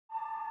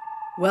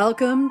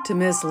Welcome to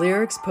Miss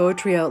Lyric's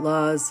Poetry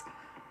Outlaws,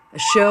 a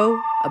show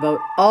about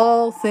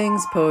all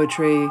things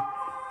poetry.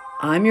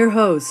 I'm your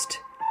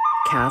host,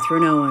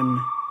 Catherine Owen.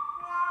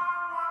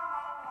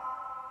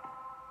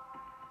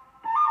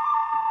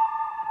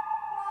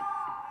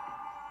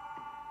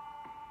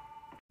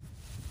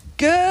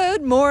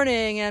 Good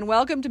morning and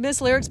welcome to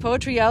Miss Lyric's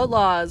Poetry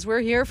Outlaws.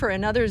 We're here for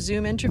another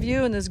Zoom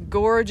interview in this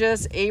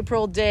gorgeous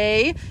April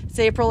day. It's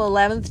April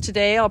 11th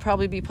today. I'll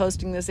probably be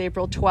posting this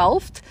April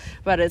 12th,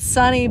 but it's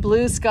sunny,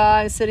 blue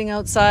sky, sitting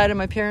outside in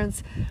my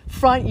parents'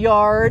 front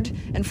yard.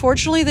 And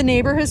fortunately, the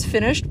neighbor has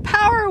finished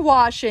power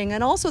washing,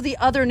 and also the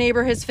other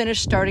neighbor has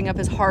finished starting up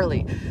his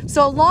Harley.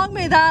 So long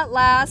may that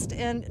last,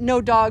 and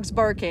no dogs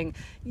barking.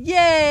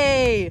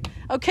 Yay!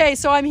 Okay,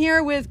 so I'm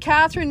here with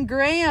Catherine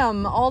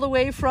Graham, all the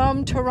way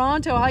from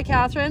Toronto. Hi,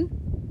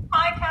 Catherine.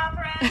 Hi,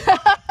 Catherine.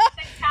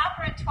 It's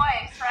Catherine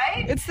twice,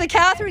 right? It's the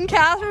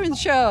Catherine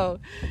show.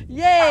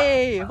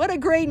 Yay! What a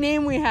great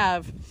name we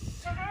have.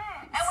 Mm-hmm.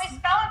 And we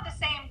spell it the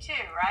same too,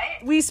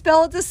 right? We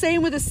spell it the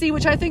same with a C,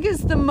 which I think is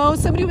the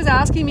most. Somebody was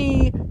asking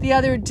me the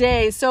other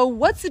day, so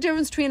what's the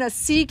difference between a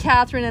C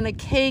Catherine and a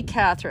K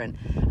Catherine?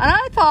 And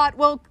I thought,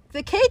 well,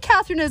 the K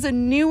Catherine is a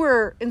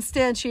newer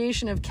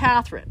instantiation of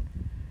Catherine.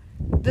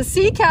 The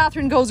C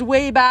Catherine goes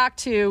way back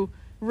to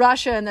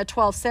Russia in the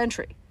 12th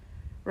century,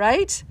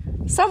 right?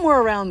 Somewhere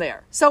around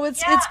there. So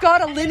it's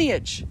got a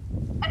lineage.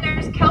 And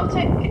there's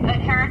Celtic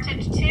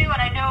heritage too.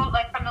 And I know,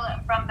 like from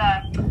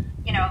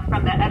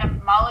the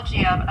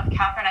etymology of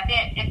Catherine, I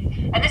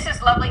think and this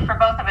is lovely for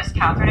both of us,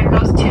 Catherine. It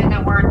goes to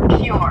the word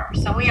pure.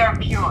 So we are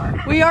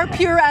pure. We are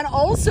pure, and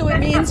also it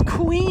means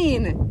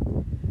queen.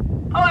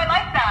 Oh, I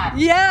like that.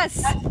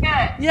 Yes. That's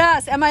good.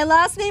 Yes, and my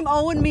last name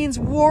Owen means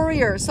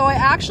warrior. So I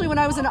actually, when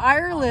I was in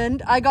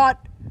Ireland, I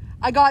got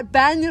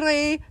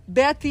Banre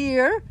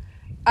Betir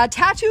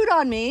tattooed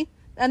on me,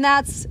 and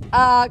that's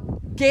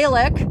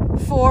Gaelic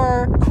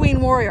for queen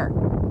warrior.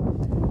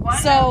 Wonderful.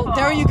 So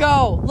there you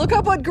go. Look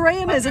up what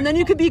Graham is, and then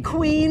you could be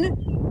queen,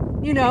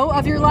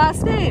 of your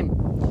last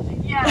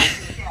name.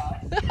 Yes.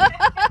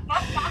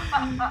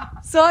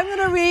 So I'm going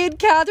to read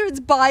Catherine's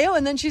bio,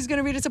 and then she's going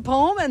to read us a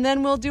poem, and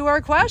then we'll do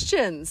our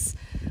questions.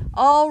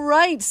 All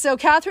right. So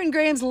Catherine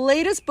Graham's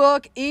latest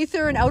book,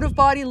 Ether, an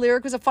Out-of-Body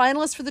Lyric, was a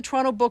finalist for the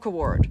Toronto Book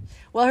Award,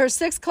 while her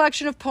sixth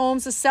collection of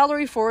poems, The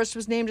Celery Forest,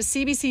 was named a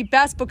CBC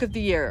Best Book of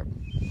the Year.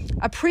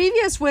 A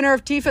previous winner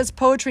of TIFA's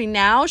Poetry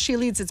Now, she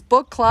leads its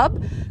book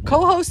club,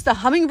 co-hosts the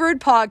Hummingbird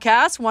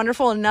podcast,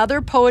 wonderful,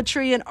 another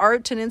poetry and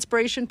art and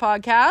inspiration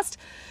podcast,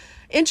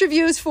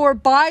 interviews for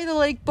By the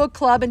Lake Book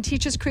Club, and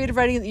teaches creative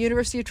writing at the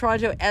University of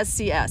Toronto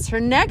SCS. Her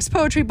next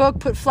poetry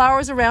book, Put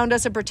Flowers Around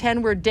Us and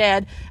Pretend We're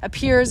Dead,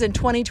 appears in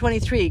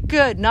 2023.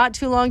 Good, not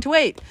too long to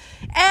wait.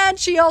 And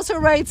she also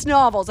writes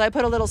novels. I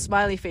put a little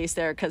smiley face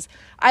there because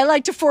I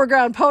like to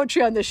foreground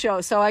poetry on the show.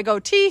 So I go,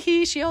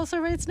 tee-hee, she also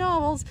writes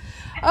novels.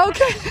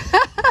 Okay.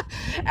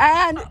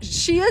 And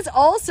she is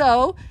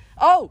also...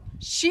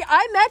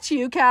 I met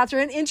you,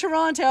 Catherine, in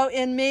Toronto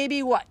in maybe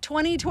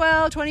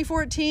 2012,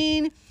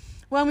 2014,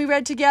 when we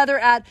read together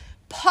at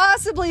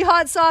possibly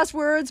Hot Sauce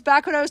Words,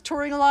 back when I was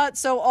touring a lot.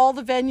 So all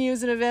the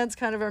venues and events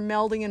kind of are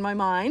melding in my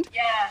mind.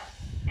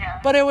 Yeah.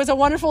 But it was a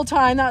wonderful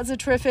time. That was a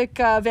terrific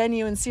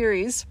venue and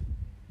series.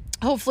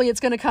 Hopefully it's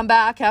going to come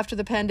back after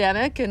the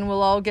pandemic and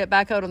we'll all get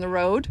back out on the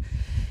road.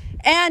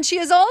 And she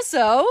is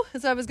also,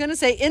 as I was going to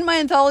say, in my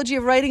anthology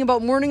of writing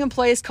about mourning and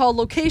place called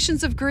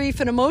Locations of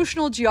Grief and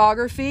Emotional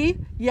Geography.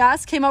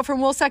 Yes, came out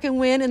from Will Second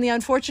Win in the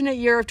unfortunate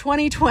year of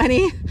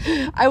 2020.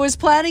 I was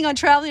planning on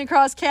traveling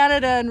across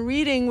Canada and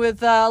reading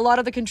with a lot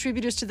of the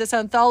contributors to this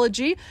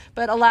anthology,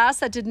 but alas,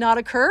 that did not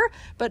occur.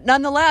 But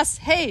nonetheless,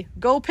 hey,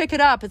 go pick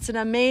it up. It's an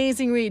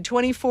amazing read.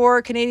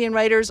 24 Canadian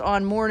writers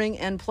on mourning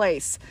and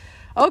place.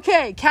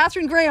 Okay,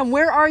 Catherine Graham,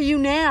 where are you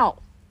now?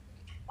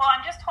 Well,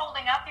 I'm just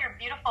holding up your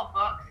beautiful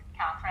book,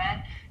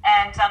 Catherine,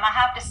 and I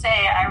have to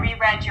say I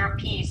reread your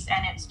piece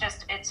and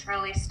it's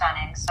really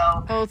stunning.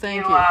 So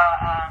thank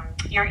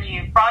you.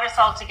 You brought us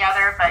all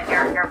together, but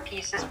your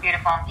piece is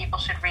beautiful and people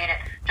should read it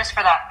just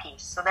for that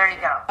piece. So there you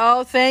go.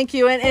 Oh, thank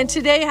you. And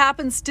today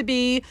happens to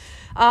be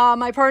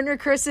my partner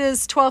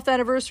Chris's 12th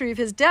anniversary of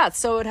his death,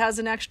 so it has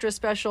an extra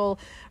special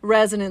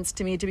resonance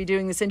to me to be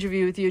doing this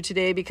interview with you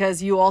today,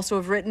 because you also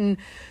have written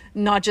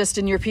not just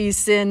in your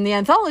piece in the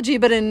anthology,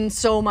 but in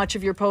so much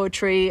of your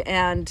poetry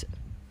and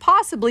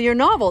possibly your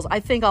novels. I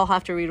think I'll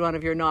have to read one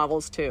of your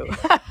novels too.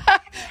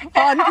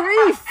 On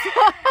grief.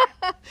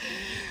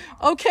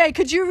 Okay,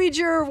 could you read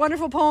your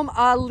wonderful poem,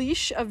 A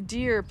Leash of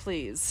Deer,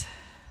 please?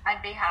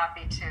 I'd be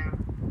happy to.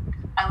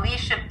 A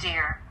leash of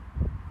deer.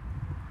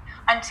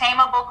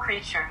 Untamable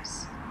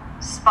creatures,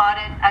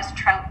 spotted as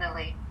trout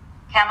lily,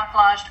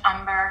 camouflaged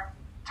umber,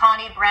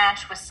 tawny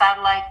branch with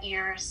satellite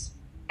ears,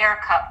 air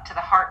cup to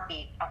the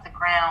heartbeat of the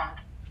ground.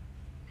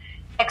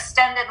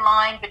 Extended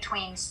line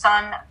between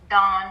sun,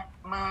 dawn,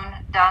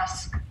 moon,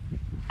 dusk,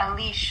 a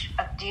leash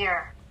of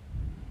deer.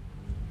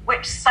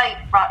 Which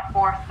sight brought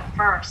forth the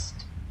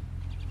first,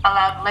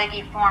 allowed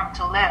leggy form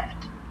to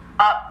lift,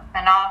 up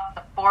and off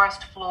the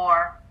forest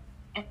floor,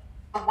 into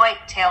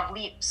white-tailed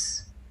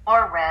leaps,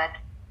 or red,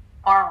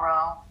 or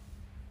row.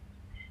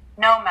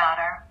 No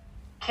matter.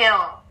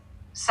 Kill,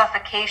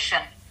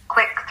 suffocation,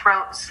 quick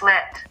throat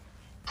slit.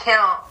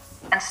 Kill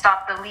and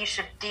stop the leash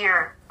of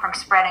deer from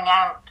spreading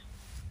out.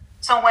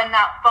 So when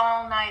that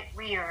fall night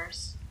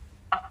rears,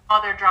 a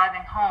father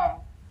driving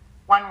home,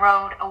 one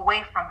road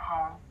away from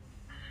home,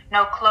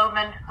 no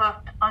cloven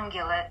hoofed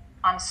ungulate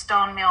on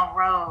Stone Mill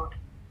Road,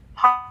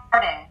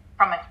 parting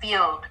from a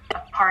field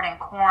of parting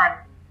corn,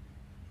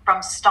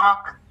 from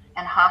stalk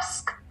and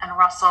husk and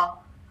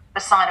rustle,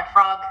 beside a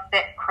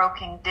frog-thick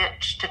croaking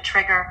ditch to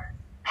trigger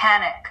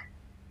panic,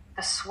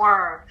 the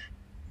swerve.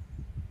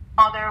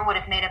 Father would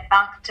have made it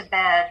back to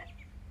bed,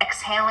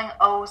 exhaling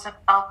O's of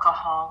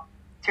alcohol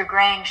through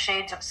graying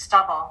shades of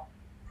stubble,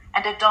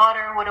 and a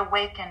daughter would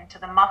awaken to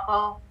the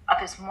muffle of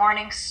his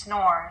morning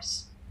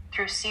snores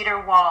through cedar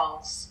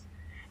walls,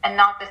 and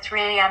not the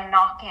 3 a.m.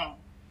 knocking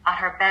at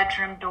her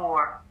bedroom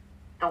door,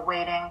 the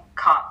waiting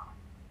cop.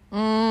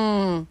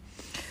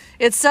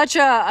 It's such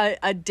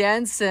a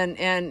dense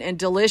and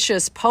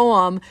delicious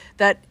poem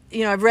that,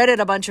 you know, I've read it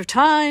a bunch of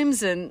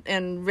times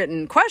and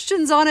written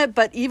questions on it,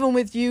 but even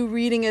with you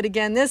reading it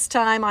again this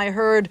time, I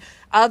heard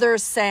other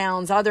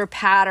sounds, other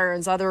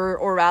patterns, other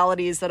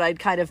auralities that I'd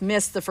kind of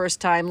missed the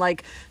first time,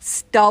 like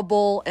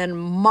stubble and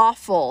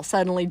muffle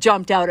suddenly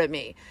jumped out at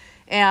me.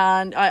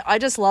 And I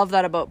just love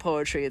that about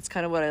poetry. It's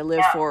kind of what I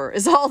live for,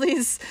 is all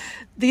these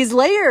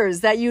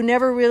layers that you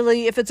never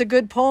really, if it's a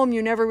good poem,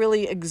 you never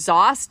really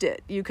exhaust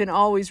it. You can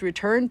always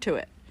return to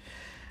it.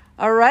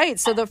 All right.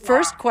 So the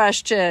first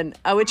question,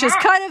 which is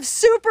kind of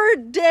super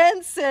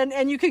dense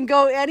and you can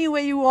go any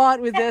way you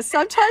want with this.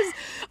 Sometimes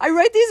I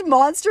write these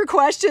monster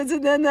questions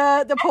and then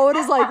the poet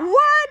is like,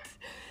 what?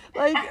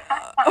 Like,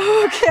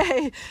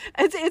 okay.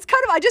 It's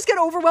kind of, I just get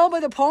overwhelmed by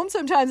the poem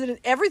sometimes and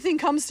everything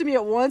comes to me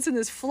at once in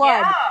this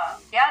flood.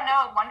 Yeah,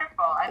 no,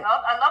 wonderful. I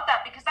love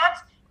that, because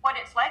that's what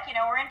it's like. You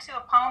know, we're into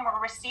a poem,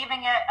 we're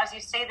receiving it. As you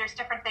say, there's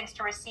different things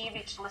to receive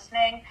each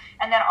listening.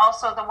 And then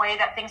also the way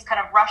that things kind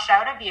of rush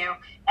out of you.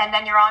 And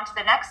then you're on to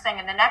the next thing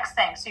and the next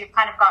thing. So you've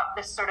kind of got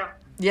this sort of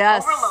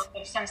overload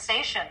of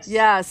sensations.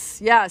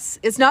 Yes.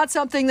 It's not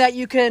something that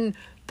you can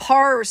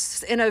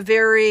parse in a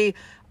very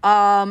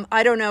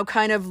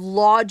kind of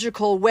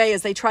logical way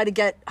as they try to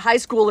get high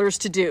schoolers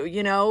to do,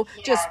 you know,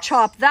 just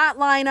chop that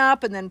line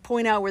up and then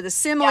point out where the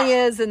simile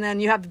is. And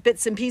then you have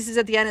bits and pieces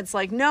at the end. It's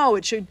like, no,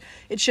 it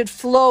should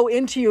flow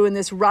into you in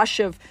this rush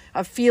of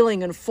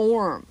feeling and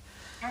form,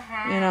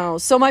 you know?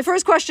 So my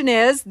first question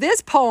is, this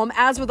poem,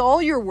 as with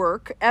all your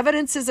work,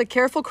 evidences a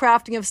careful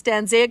crafting of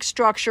stanzaic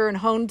structure and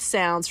honed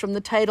sounds from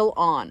the title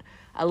on,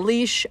 A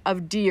Leash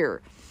of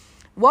Deer.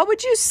 What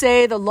would you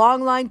say the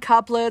long line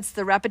couplets,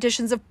 the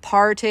repetitions of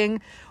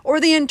parting,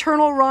 or the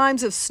internal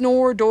rhymes of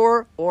snore,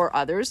 door, or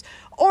others,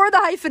 or the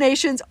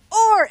hyphenations,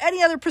 or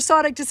any other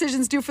prosodic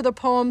decisions do for the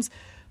poem's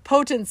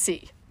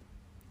potency?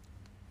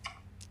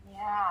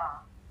 Yeah.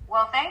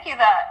 Well, thank you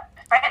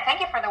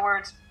for the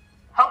words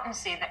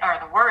potency, or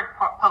the word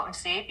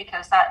potency,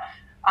 because that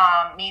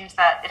means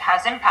that it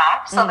has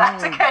impact. So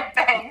that's a good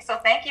thing. So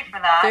thank you for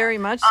that. Very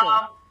much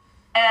so.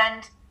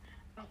 And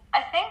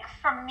I think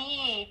for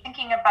me,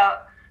 thinking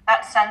about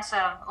that sense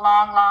of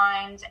long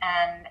lines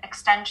and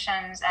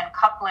extensions and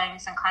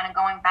couplings and kind of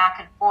going back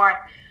and forth,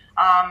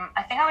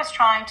 I think I was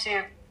trying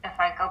to, if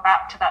I go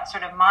back to that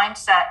sort of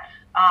mindset,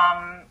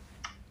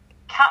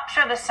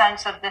 capture the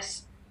sense of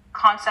this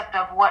concept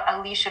of what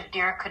a leash of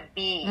deer could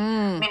be.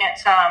 I mean,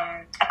 it's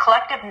a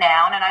collective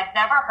noun, and I'd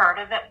never heard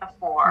of it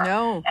before.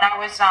 No. And I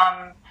was...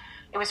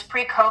 it was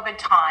pre-COVID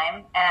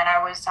time, and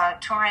I was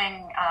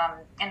touring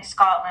in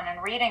Scotland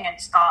and reading in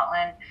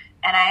Scotland,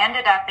 and I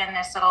ended up in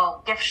this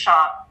little gift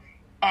shop,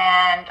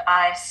 and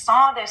I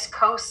saw this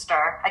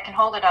coaster. I can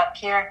hold it up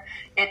here.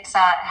 It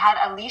had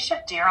a leash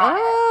of deer on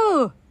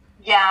it.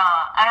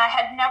 Yeah, and I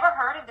had never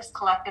heard of this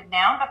collective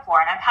noun before,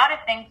 and I've had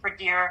a thing for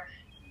deer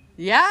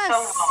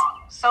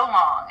so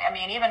long. I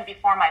mean, even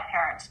before my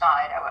parents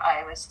died,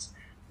 I was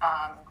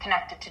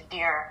connected to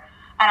deer.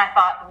 And I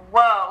thought,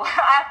 whoa,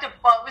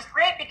 it was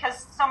great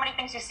because so many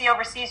things you see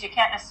overseas, you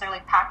can't necessarily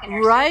pack in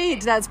your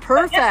suitcase. That's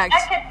perfect.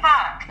 I could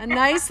pack. A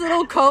nice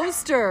little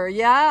coaster.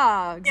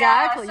 Yeah,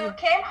 exactly. Yeah, so it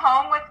came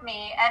home with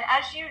me. And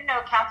as you know,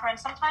 Catherine,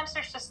 sometimes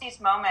there's just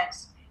these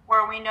moments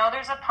where we know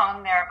there's a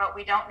poem there, but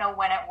we don't know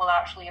when it will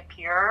actually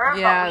appear.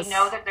 Yes. But we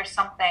know that there's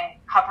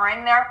something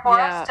hovering there for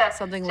us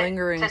something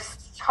lingering. To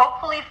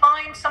hopefully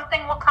find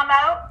something will come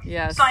out.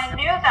 Yes. So I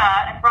knew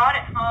that. I brought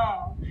it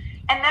home.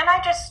 And then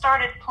I just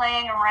started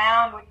playing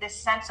around with this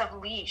sense of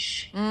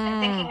leash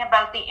and thinking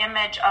about the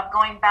image of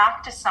going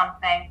back to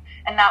something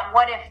and that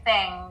what if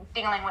thing,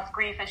 dealing with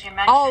grief, as you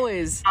mentioned.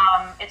 Always.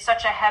 It's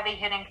such a heavy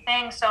hitting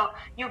thing. So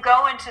you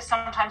go into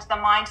sometimes the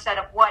mindset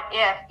of what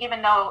if,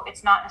 even though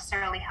it's not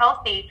necessarily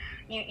healthy,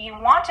 you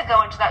want to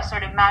go into that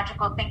sort of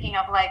magical thinking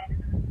of like,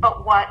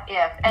 but what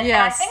if? And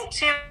I think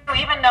too,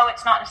 even though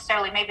it's not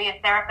necessarily, maybe a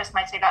therapist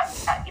might say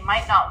that you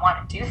might not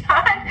want to do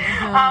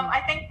that.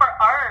 I think for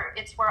art,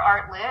 it's where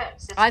art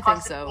lives. It's the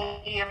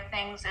possibility of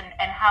things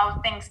and how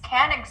things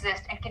can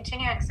exist and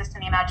continue to exist in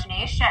the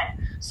imagination.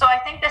 So I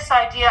think this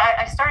idea,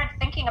 I started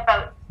thinking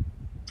about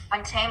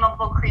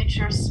untamable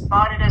creatures,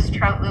 spotted as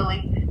trout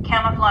lily,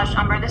 camouflaged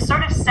umber. This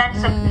sort of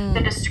sense of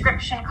the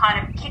description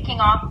kind of kicking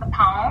off the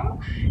poem,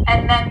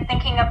 and then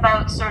thinking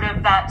about sort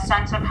of that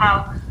sense of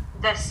how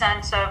the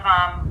sense of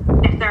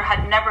if there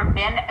had never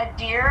been a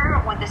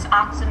deer, would this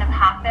accident have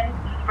happened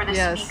for the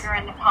speaker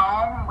in the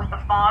poem with the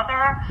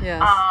father?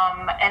 Yes.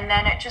 And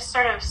then it just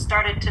sort of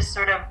started to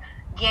sort of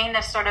gain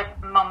this sort of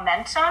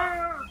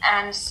momentum.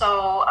 And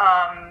so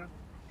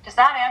does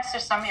that answer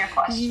some of your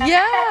questions?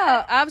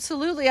 Yeah,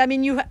 absolutely. I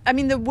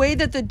mean, the way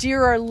that the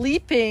deer are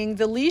leaping,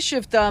 the leash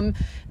of them,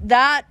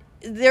 that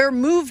their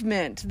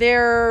movement,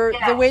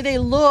 the way they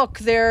look,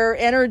 their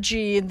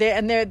energy, and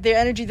their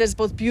energy that's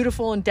both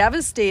beautiful and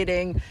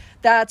devastating,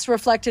 that's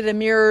reflected and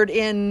mirrored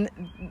in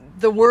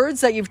the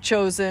words that you've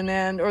chosen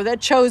or that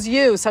chose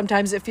you.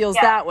 Sometimes it feels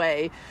that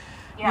way.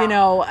 Yeah. You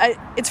know,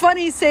 it's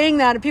funny saying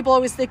that, and people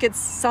always think it's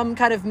some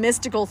kind of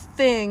mystical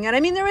thing. And I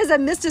mean, there is a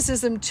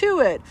mysticism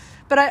to it,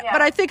 but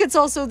I think it's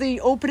also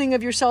the opening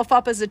of yourself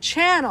up as a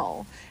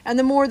channel. And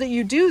the more that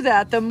you do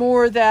that, the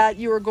more that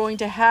you are going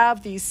to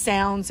have these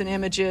sounds and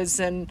images,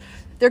 and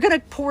they're going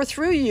to pour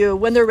through you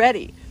when they're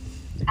ready.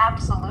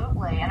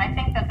 Absolutely. And I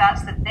think that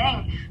that's the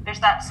thing. There's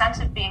that sense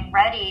of being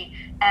ready.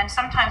 And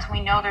sometimes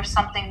we know there's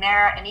something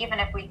there. And even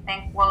if we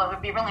think, well, it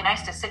would be really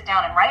nice to sit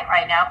down and write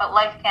right now, but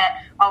life can't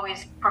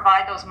always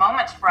provide those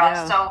moments for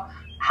us. So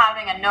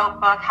having a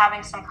notebook,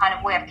 having some kind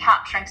of way of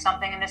capturing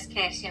something, in this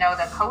case, you know,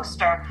 the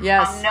coaster,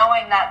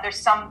 knowing that there's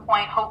some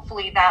point,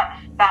 hopefully,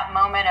 that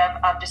moment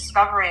of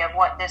discovery of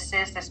what this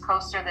is, this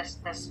coaster,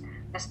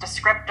 this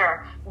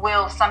descriptor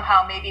will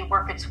somehow maybe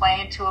work its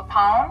way into a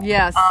poem.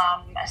 Yes.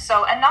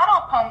 And not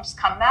all poems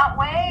come that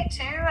way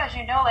too, as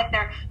you know, like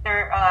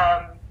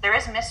there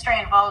is mystery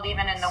involved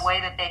even in the way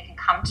that they can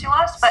come to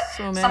us, but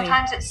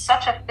sometimes it's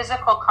such a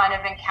physical kind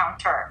of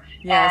encounter.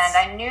 Yes.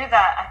 And I knew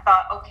that. I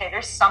thought, okay,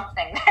 there's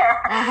something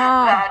there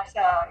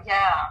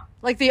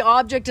like the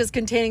object is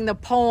containing the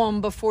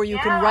poem before you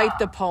can write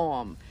the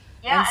poem.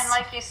 Yeah, and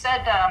like you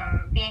said,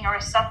 being a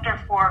receptor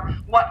for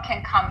what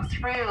can come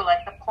through,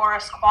 like the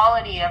porous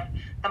quality of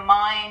the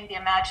mind, the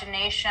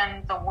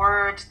imagination, the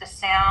words, the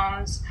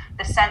sounds,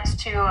 the sense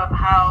too of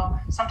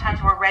how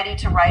sometimes we're ready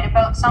to write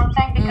about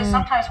something because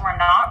sometimes we're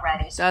not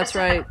ready. That's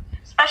right.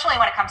 Especially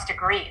when it comes to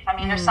grief. I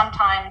mean, there's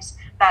sometimes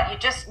that you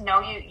just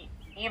know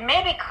you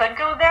maybe could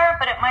go there,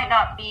 but it might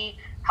not be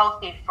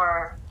healthy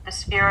for the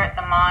spirit,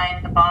 the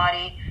mind, the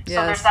body.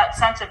 So there's that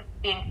sense of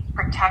being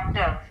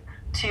protective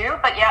too,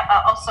 but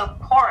also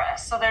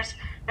porous. So there's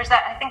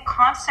that, I think,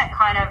 constant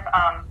kind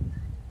of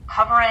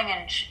hovering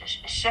and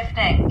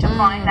shifting to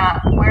find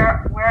that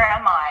where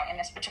am I in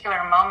this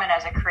particular moment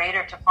as a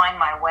creator, to find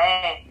my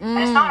way. And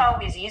it's not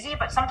always easy,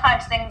 but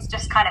sometimes things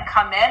just kind of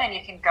come in and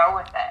you can go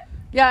with it.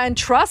 Yeah, and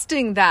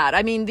trusting that.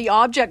 I mean, the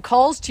object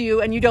calls to you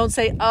and you don't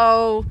say,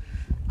 oh,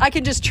 I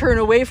can just turn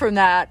away from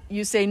that.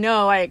 You say,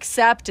 no, I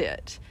accept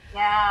it.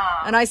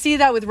 Yeah. And I see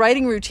that with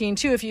writing routine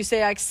too. If you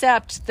say, I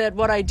accept that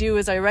what I do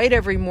is I write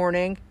every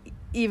morning,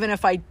 even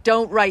if I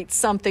don't write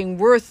something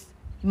worth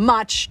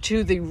much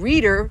to the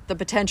reader, the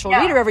potential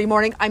reader every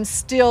morning, I'm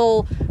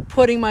still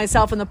putting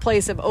myself in the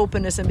place of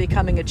openness and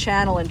becoming a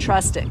channel and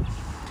trusting.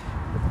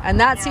 And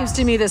that seems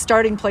to me the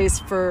starting place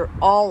for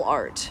all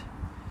art.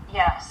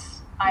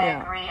 Yes, I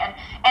agree.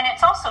 And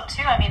it's also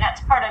too, I mean,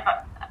 that's part of,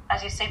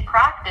 as you say,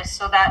 practice,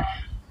 so that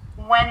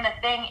when the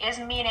thing is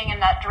meeting in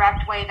that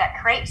direct way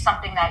that creates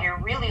something that you're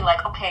really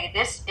like, okay,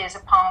 this is a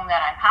poem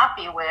that I'm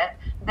happy with,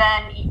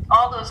 then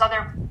all those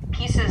other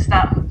pieces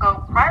that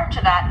go prior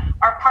to that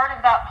are part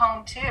of that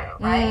poem too,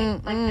 right?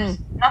 Like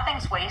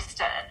nothing's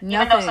wasted,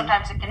 even though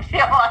sometimes it can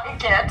feel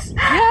like it.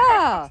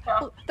 Yeah.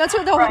 So, that's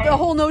what the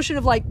whole notion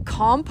of like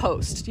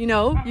compost, you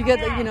know, you get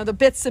the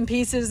bits and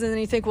pieces and then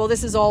you think, well,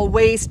 this is all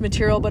waste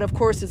material, but of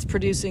course it's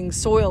producing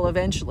soil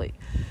eventually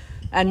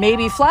and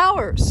maybe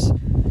flowers.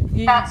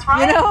 That's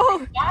right. You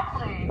know,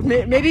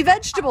 exactly. Maybe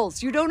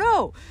vegetables. You don't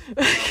know.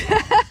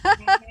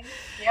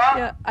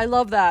 Yeah, I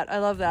love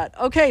that.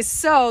 Okay,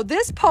 so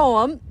this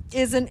poem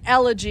is an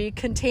elegy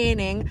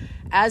containing,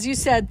 as you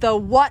said, the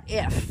what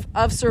if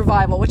of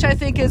survival, which I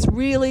think is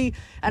really,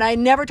 and I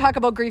never talk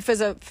about grief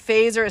as a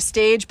phase or a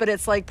stage, but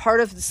it's like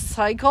part of the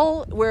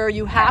cycle where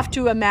you have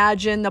to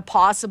imagine the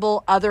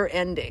possible other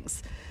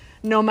endings,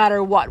 no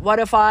matter what. What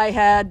if I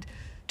had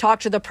talk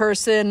to the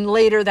person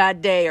later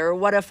that day, or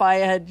what if I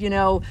had,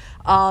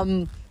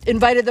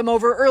 invited them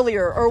over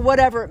earlier, or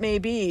whatever it may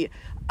be.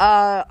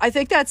 I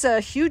think that's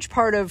a huge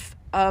part of,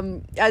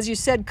 as you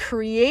said,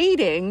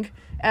 creating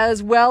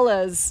as well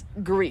as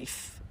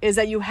grief, is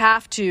that you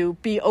have to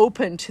be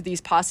open to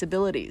these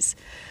possibilities.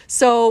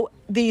 So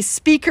the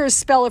speaker's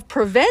spell of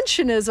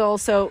prevention is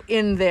also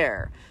in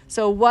there.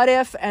 So what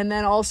if, and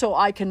then also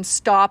I can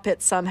stop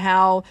it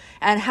somehow.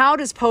 And how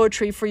does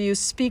poetry for you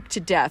speak to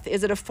death?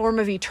 Is it a form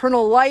of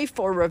eternal life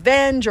or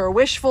revenge or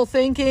wishful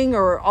thinking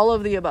or all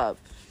of the above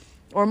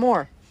or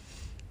more?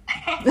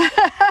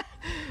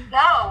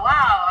 Oh,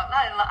 wow.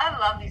 I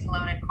love these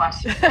loaded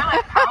questions. They're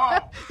like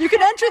poems. You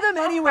can enter them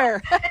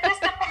anywhere. It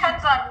just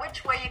depends on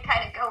which way you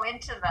kind of go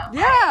into them.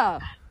 Yeah.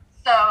 Right?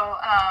 So,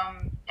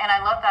 and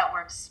I love that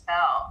word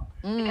spell,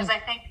 because I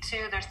think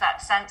too there's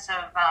that sense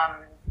of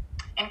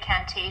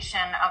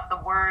incantation of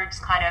the words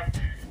kind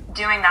of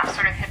doing that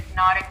sort of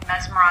hypnotic,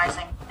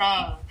 mesmerizing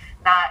thing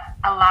that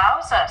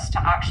allows us to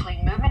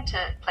actually move into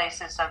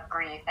places of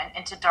grief and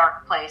into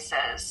dark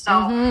places.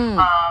 So,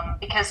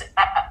 because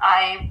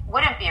I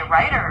wouldn't be a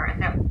writer if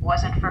it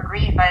wasn't for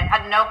grief. I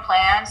had no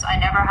plans. I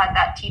never had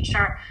that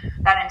teacher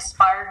that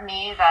inspired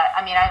me.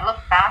 I look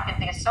back and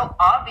think it's so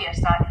obvious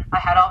that I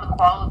had all the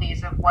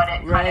qualities of what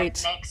it kind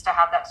of makes to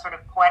have that sort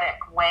of poetic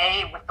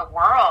way with the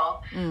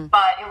world.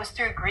 But it was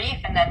through grief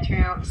and then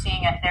through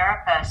seeing a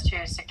therapist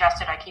who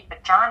suggested I keep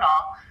a journal.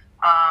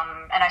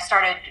 And I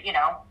started,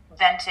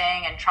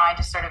 venting and trying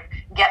to sort of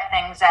get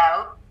things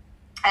out,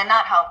 and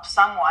that helped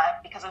somewhat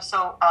because I'm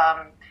so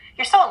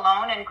you're so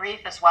alone in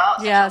grief as well.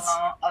 It's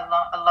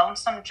a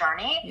lonesome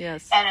journey.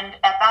 Yes. And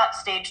at that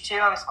stage too,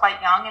 I was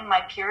quite young and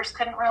my peers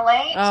couldn't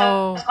relate. So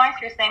I was going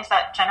through things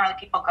that generally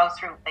people go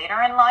through later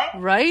in life.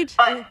 Right.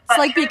 But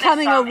like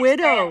becoming a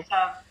widow.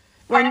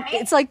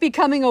 It's like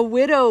becoming a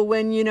widow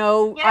when,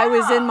 I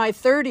was in my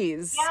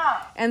 30s.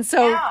 Yeah. And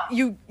so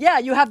you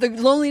have the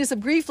loneliness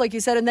of grief, like you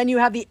said, and then you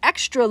have the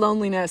extra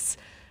loneliness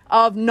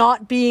of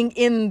not being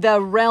in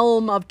the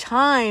realm of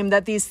time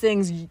that these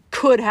things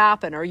could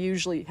happen or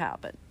usually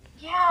happen.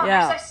 Yeah.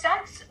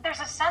 There's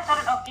a sense, I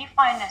don't know if you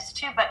find this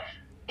too, but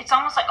it's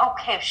almost like,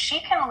 okay, if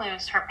she can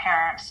lose her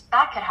parents,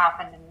 that could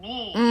happen to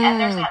me. And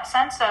there's that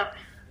sense of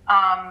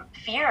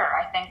fear,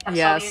 I think. And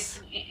yes.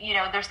 So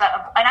there's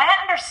that, and I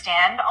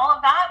understand all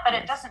of that, but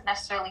it doesn't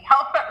necessarily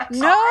help it.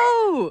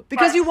 No,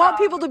 because you want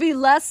people to be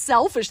less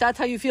selfish. That's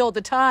how you feel at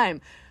the time.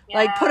 Yeah.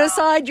 Like, put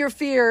aside your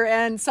fear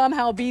and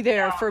somehow be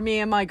there for me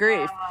and my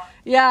grief.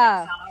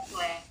 Yeah.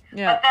 Exactly.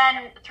 Yeah. But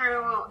then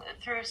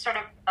through sort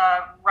of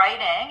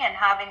writing and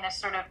having this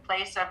sort of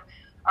place of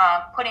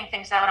putting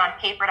things out on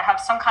paper to have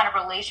some kind of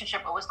relationship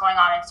with what was going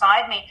on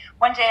inside me,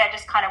 one day I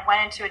just kind of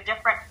went into a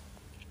different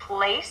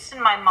place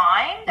in my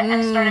mind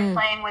and started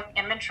playing with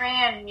imagery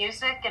and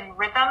music, and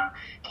rhythm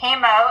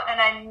came out, and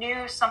I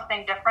knew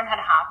something different had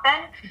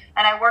happened,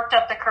 and I worked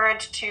up the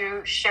courage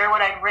to share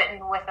what I'd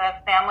written with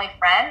a family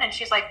friend, and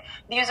she's like,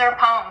 these are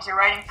poems, you're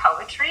writing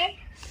poetry.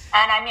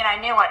 And I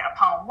knew what a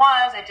poem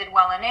was, I did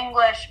well in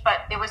English,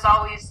 but it was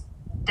always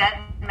dead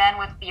men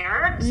with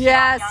beards,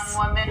 yes,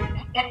 young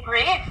women in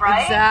grief,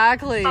 right?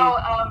 Exactly. So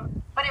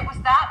but it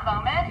was that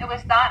moment, it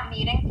was that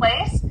meeting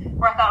place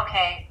where I thought,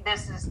 okay,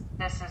 this is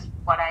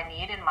what I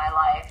need in my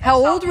life.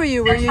 How old were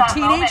you? Were you a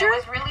teenager?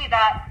 It was really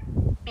that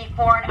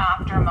before and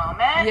after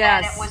moment,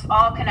 yes, and it was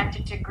all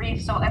connected to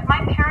grief. So if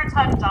my parents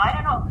hadn't died,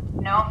 I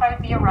don't know if I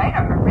would be a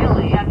writer,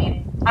 really.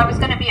 I was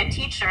going to be a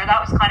teacher.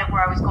 That was kind of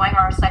where I was going,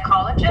 or a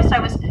psychologist. I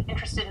was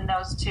interested in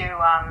those two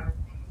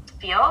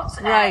fields.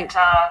 Right.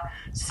 And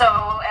so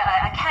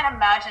I can't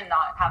imagine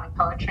not having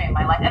poetry in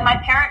my life. And my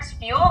parents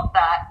fueled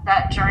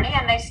that journey,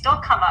 and they still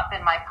come up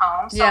in my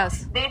poems. So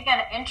yes, they've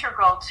been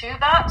integral to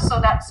that. So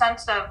that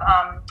sense of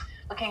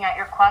looking at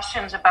your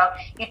questions about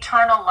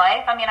eternal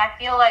life, I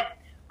feel like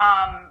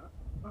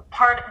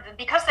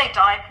because they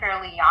died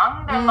fairly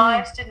young, their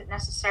lives didn't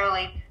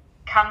necessarily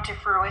come to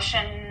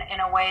fruition in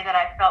a way that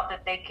I felt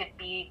that they could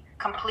be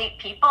complete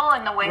people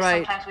in the way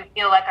sometimes we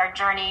feel like our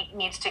journey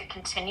needs to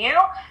continue.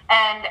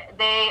 And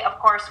they, of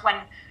course, when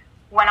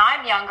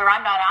I'm younger,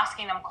 I'm not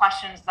asking them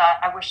questions that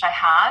I wish I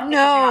had, because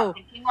you're not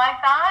thinking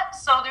like that.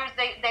 So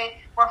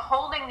they were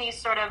holding these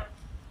sort of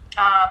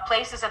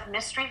places of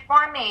mystery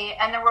for me,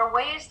 and there were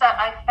ways that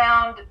I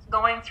found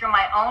going through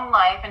my own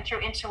life and through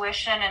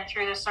intuition and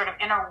through this sort of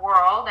inner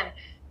world and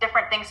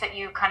different things that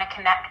you kind of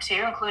connect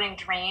to, including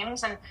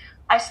dreams. And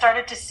I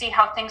started to see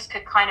how things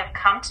could kind of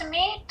come to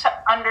me to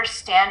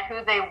understand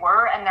who they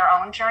were and their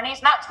own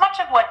journeys. Not so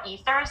much of what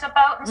Ether is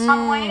about in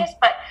some ways,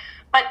 but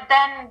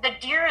then the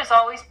deer has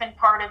always been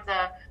part of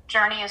the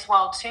journey as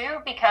well too,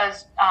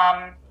 because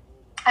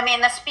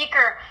the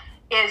speaker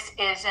is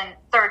in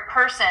third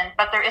person,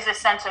 but there is a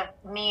sense of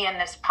me in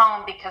this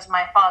poem because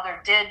my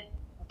father did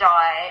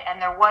die,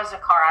 and there was a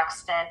car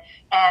accident,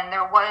 and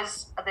there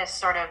was this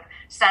sort of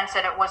sense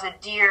that it was a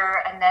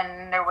deer, and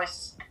then there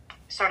was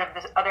sort of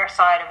this other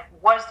side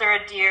of, was there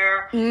a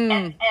deer?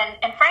 And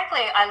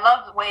frankly, I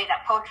love the way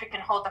that poetry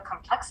can hold the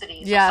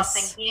complexities of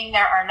something being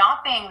there or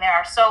not being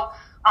there. So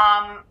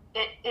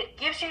it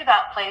gives you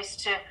that place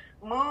to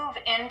move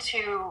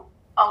into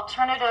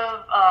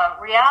alternative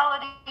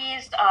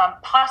realities,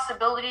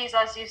 possibilities,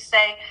 as you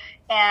say.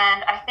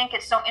 And I think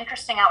it's so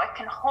interesting how it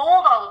can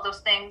hold all of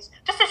those things,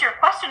 just as your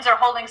questions are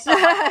holding so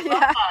much.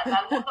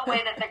 I love the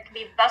way that there can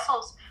be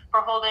vessels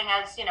for holding,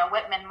 as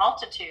Whitman,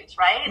 multitudes,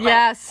 right?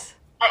 Yes.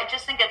 I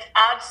just think it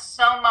adds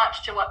so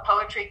much to what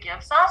poetry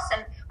gives us.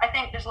 And I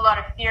think there's a lot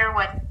of fear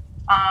with,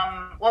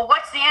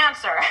 what's the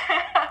answer?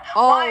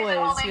 Always, why is it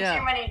holding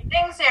too many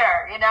things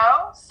here,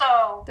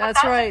 So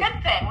that's right. a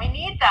good thing. We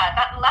need that.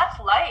 That's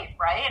life,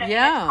 right? It's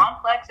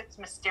complex, it's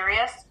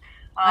mysterious.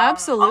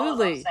 Absolutely. All of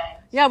those things.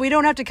 Yeah, we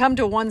don't have to come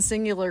to one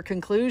singular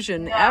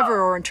conclusion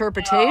ever or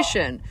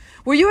interpretation. No.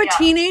 Were you a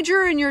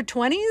teenager in your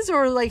 20s,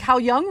 or like how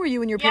young were you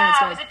when your parents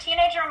died? Yeah, I was a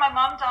teenager when my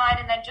mom died,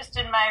 and then just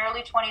in my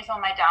early 20s when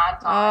my dad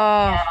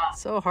died. Oh,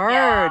 so hard.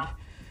 Yeah.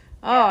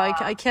 Oh,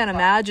 I can't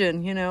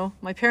imagine, you know.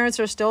 My parents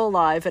are still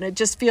alive, and it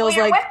just feels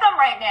you're like... with them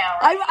right now,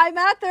 right? I'm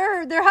at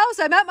their house.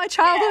 I'm at my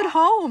childhood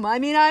home. I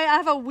mean, I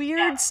have a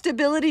weird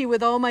stability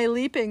with all my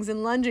leapings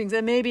and lungings,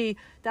 and maybe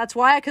that's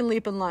why I can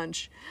leap and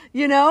lunge,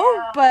 you know?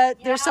 Yeah.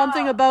 But there's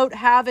something about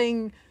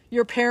having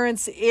your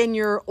parents in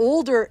your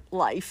older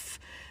life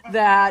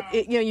that,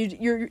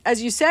 you're,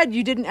 as you said,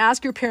 you didn't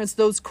ask your parents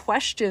those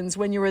questions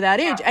when you were that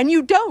age, and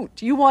you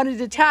don't. You want to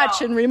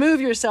detach and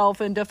remove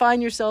yourself and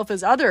define yourself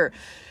as other.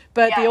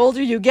 But the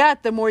older you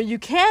get, the more you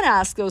can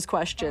ask those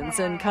questions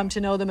and come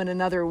to know them in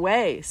another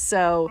way.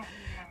 So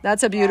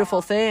that's a beautiful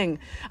thing.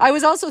 I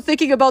was also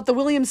thinking about the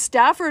William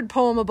Stafford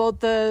poem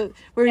about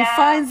where he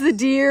finds the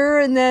deer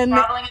and then...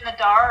 Traveling in the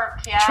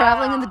dark,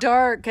 Traveling in the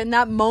dark, and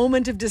that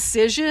moment of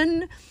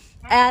decision.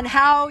 And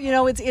how,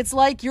 it's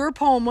like your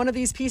poem, one of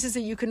these pieces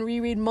that you can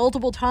reread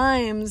multiple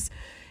times,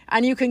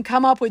 and you can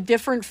come up with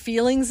different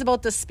feelings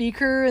about the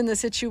speaker and the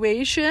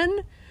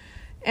situation.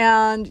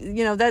 And,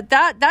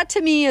 that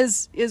to me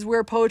is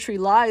where poetry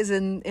lies,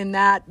 in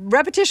that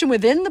repetition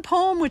within the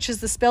poem, which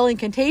is the spell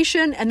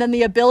incantation, and then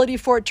the ability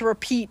for it to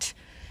repeat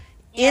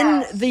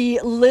in the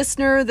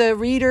listener, the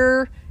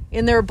reader,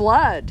 in their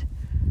blood,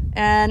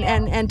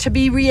 and to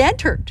be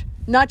re-entered,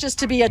 not just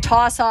to be a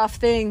toss-off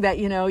thing that,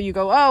 you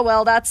go, oh,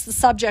 well, that's the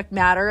subject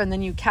matter, and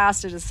then you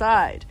cast it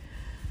aside.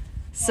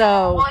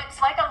 So, well, it's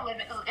like a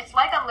living,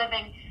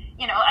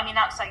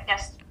 that's, I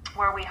guess,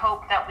 where we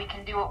hope that we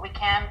can do what we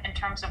can in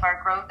terms of our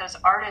growth as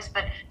artists,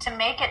 but to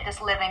make it this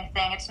living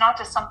thing, it's not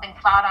just something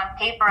flat on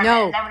paper.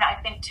 And then I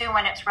think too,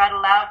 when it's read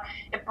aloud,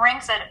 it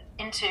brings it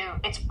into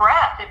its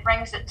breath, it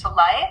brings it to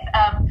life.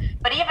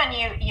 But even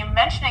you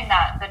mentioning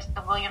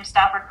the William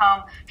Stafford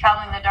poem,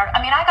 Traveling in the Dark,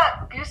 I mean, I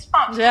got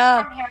goosebumps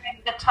just from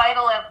hearing the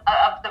title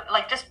of the,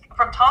 like, just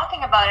from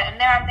talking about it. And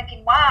there I'm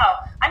thinking, wow,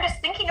 I'm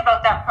just thinking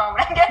about that poem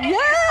and I'm getting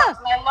goosebumps,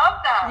 and I love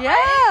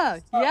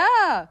that.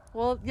 Yeah.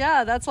 Well,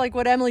 that's like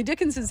what Emily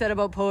Dickinson said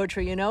about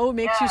poetry, it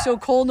makes you so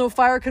cold no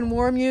fire can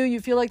warm you. You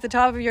feel like the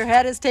top of your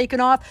head is taken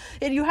off.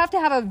 And you have to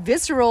have a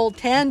visceral,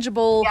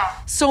 tangible,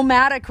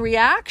 somatic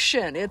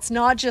reaction. It's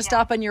not just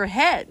up in your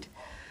head.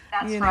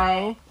 That's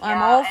right.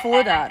 I'm all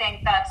for that. I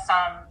think that's,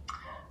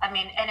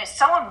 and it's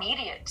so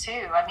immediate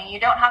too. I mean, you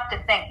don't have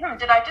to think,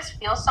 did I just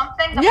feel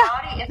something? The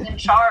body is in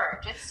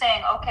charge. It's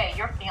saying, okay,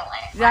 you're feeling.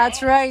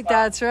 That's right.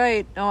 That's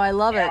right. Oh, I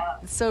love it.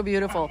 It's so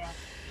beautiful.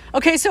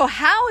 Okay, so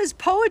how is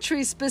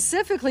poetry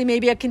specifically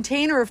maybe a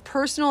container of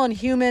personal and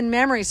human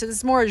memory? So this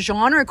is more a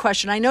genre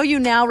question. I know you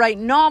now write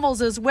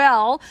novels as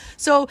well.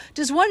 So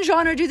does one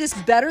genre do this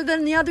better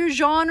than the other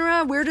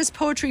genre? Where does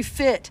poetry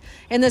fit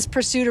in this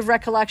pursuit of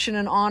recollection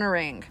and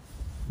honoring?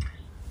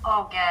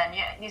 Oh, again,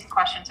 these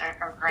questions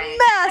are great.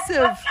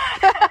 Massive!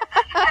 And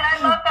I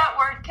love that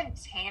word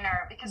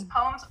container, because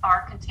poems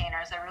are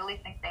containers. I really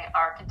think they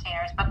are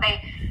containers, but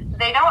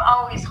they don't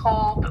always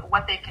hold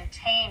what they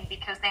contain,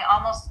 because they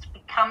almost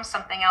become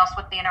something else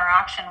with the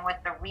interaction with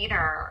the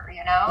reader,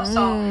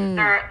 So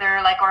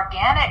they're like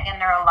organic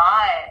and they're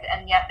alive,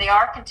 and yet they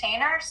are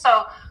containers.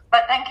 So,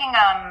 but thinking,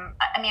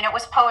 it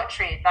was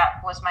poetry that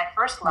was my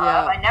first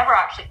love. I never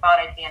actually thought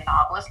I'd be a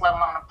novelist, let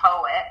alone a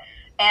poet.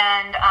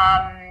 And,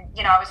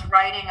 I was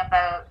writing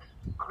about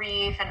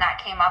grief, and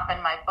that came up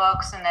in my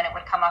books, and then it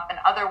would come up in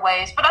other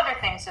ways, but other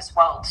things as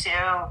well, too.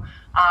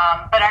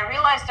 But I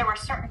realized there were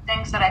certain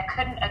things that I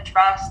couldn't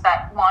address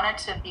that wanted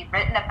to be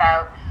written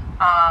about,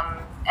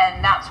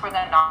 and that's where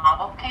the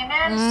novel came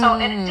in. So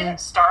it didn't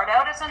start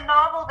out as a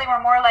novel. They were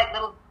more like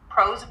little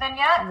prose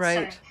vignettes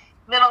and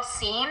little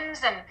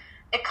scenes, and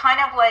it kind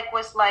of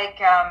was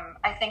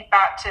I think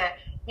back to,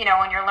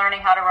 when you're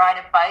learning how to ride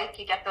a bike,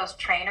 you get those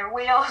trainer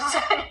wheels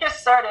and you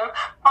sort of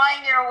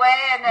find your way,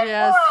 and then,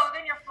 whoa,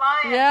 then you're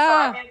flying.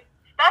 Yeah. So,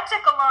 that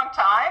took a long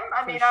time.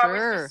 I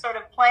was just sort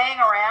of playing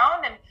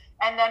around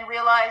and then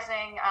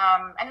realizing,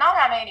 and not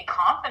having any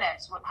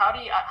confidence with how do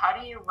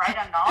you write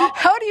a novel?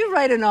 How do you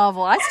write a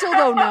novel? I still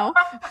don't know.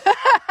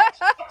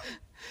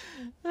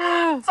 So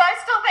I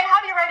still think,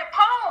 how do you write a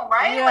poem,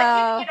 right?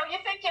 Yeah. Like, you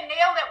think you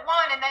nailed it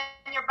one, and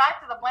then you're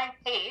back to the blank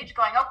page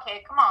going,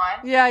 okay, come on.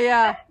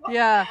 Yeah.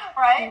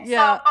 Right?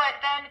 Yeah. So, but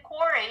then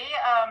Corey,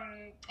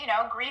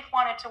 grief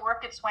wanted to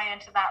work its way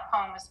into that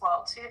poem as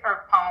well, too,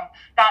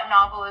 that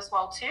novel as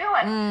well, too,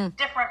 and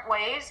different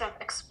ways of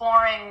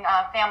exploring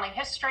family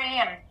history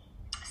and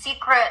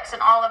secrets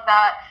and all of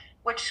that,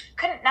 which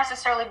couldn't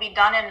necessarily be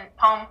done in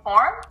poem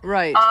form.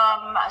 Right.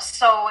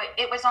 So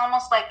it was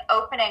almost like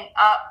opening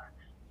up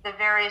the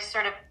various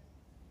sort of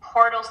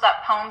portals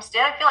that poems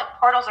did. I feel like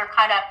portals are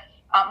kind of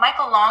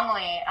Michael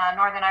Longley, a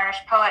Northern Irish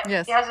poet,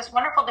 Yes. he has this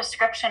wonderful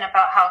description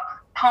about how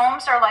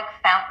poems are like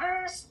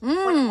fountains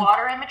with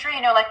water imagery,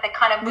 like they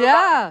kind of move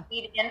up and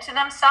feed into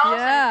themselves,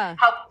 and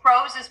how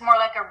prose is more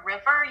like a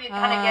river. You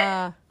kind of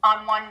get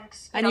on one,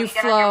 and you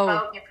get flow. on your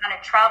boat, and you kind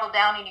of travel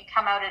down, and you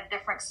come out at a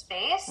different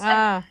space.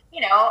 And,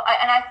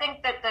 and I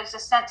think that there's a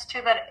sense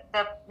too that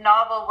the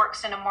novel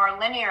works in a more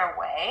linear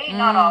way,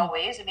 not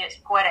always. I mean, it's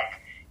poetic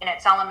in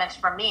its elements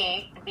for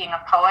me, being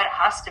a poet, it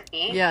has to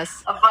be.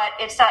 Yes. But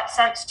it's that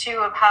sense too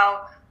of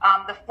how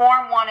the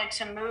form wanted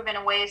to move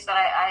in ways that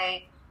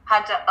I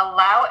had to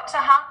allow it to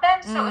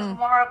happen. So it was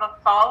more of a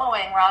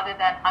following rather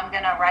than I'm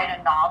going to write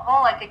a novel.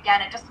 Like,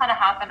 again, it just kind of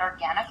happened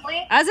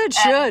organically. As it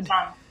should.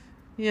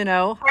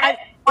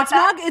 It's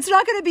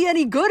not going to be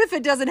any good if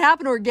it doesn't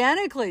happen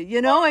organically,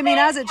 Well, I mean,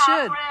 as it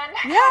should.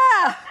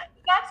 Yeah.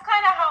 That's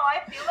kind of how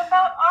I feel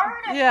about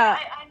art. Yeah.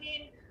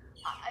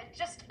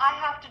 I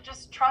have to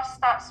just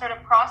trust that sort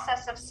of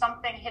process of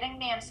something hitting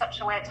me in such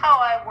a way. It's how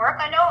I work.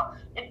 I know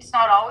it's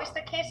not always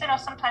the case. I know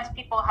sometimes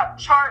people have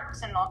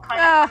charts and they'll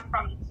kind of come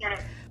from sort of...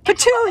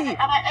 Patooey. And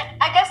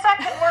I guess that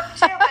could work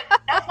too,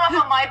 but that's not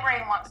how my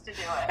brain wants to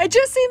do it. It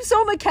just seems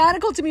so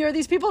mechanical to me. Or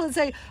these people that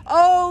say,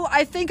 oh,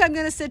 I think I'm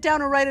going to sit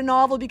down and write a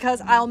novel because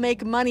I'll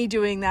make money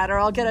doing that or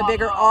I'll get a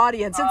bigger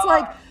audience. It's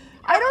like...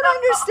 I don't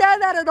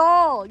understand that at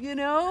all,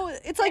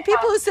 It's like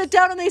people who sit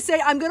down and they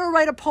say, I'm going to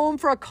write a poem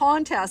for a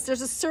contest.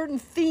 There's a certain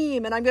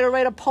theme and I'm going to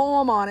write a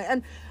poem on it.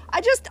 And I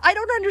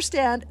don't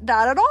understand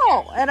that at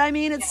all. And I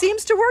mean, it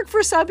seems to work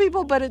for some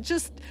people, but it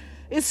just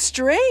is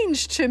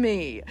strange to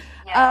me.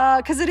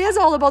 Because it is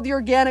all about the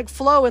organic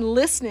flow and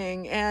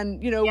listening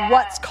and,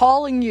 what's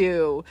calling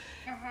you.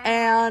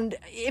 And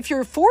if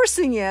you're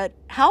forcing it,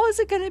 how is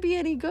it going to be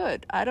any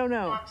good? I don't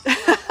know.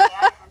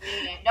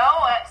 Absolutely. No,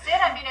 that's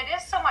it. I mean, it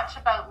is so much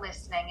about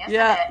listening, isn't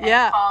it?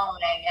 And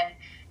following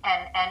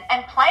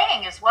and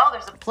playing as well.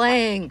 There's a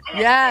playing.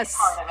 Yes.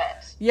 Part of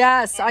it.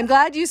 Yes. I'm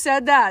glad you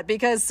said that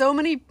because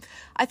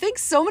I think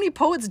so many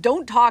poets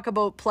don't talk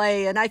about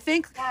play. And I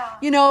think,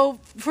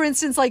 for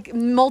instance, like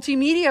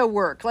multimedia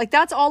work, like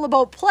that's all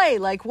about play.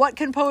 Like what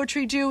can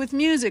poetry do with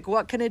music?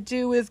 What can it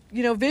do with,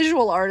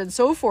 visual art and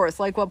so forth?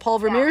 Like what Paul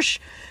Vermeersch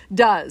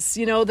does,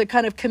 the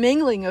kind of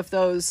commingling of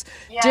those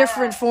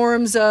different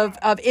forms of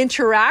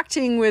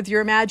interacting with your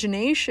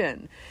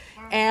imagination.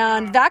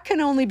 And that can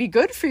only be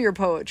good for your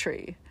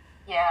poetry.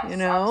 Yes,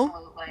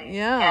 absolutely.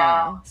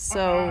 Yeah.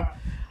 So...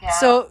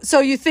 Yeah.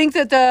 So you think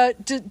that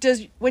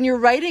does when you're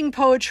writing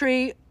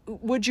poetry,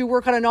 would you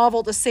work on a novel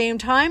at the same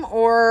time,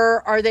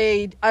 or are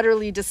they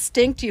utterly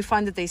distinct? Do you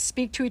find that they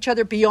speak to each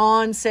other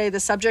beyond, say,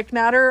 the subject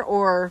matter,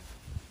 or?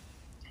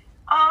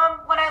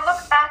 When I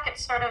look back at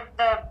sort of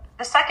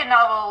the second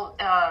novel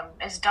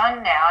is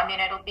done now. I mean,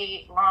 it'll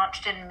be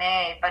launched in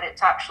May, but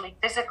it's actually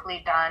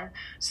physically done.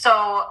 So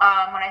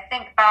when I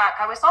think back,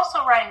 I was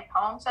also writing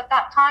poems at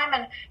that time.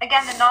 And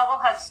again, the novel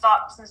had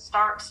stops and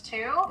starts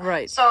too.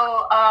 Right.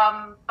 So,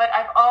 but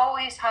I've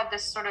always had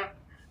this sort of,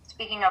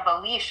 speaking of a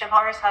leash, I've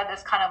always had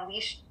this kind of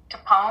leash to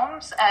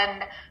poems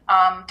and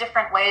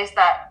different ways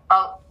that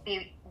I'll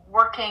be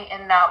working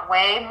in that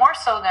way, more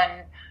so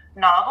than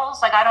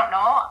novels. Like, I don't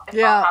know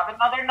if I'll have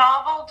another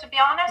novel, to be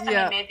honest.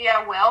 I mean, maybe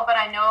I will, but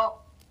I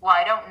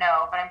don't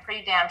know, but I'm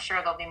pretty damn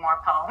sure there'll be more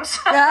poems.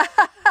 There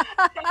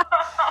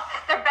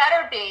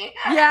better be.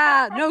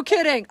 Yeah, no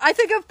kidding. I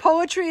think of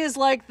poetry as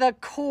like the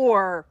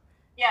core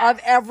of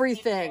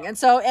everything. And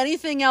so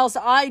anything else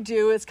I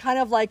do is kind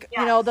of like,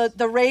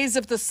 the rays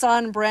of the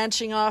sun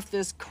branching off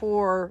this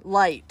core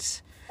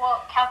light.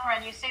 Well,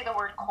 Catherine, you say the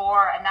word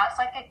core, and that's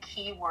like a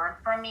key word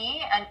for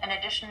me, and in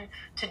addition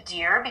to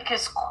deer,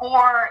 because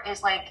core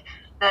is like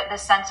the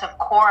sense of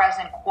core as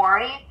in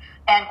quarry,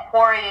 and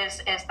quarry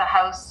is the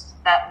house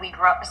that we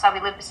grew up beside. We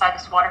lived beside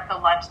this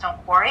water-filled limestone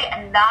quarry,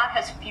 and that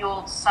has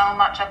fueled so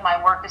much of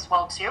my work as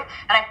well too.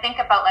 And I think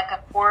about like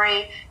a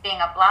quarry being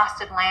a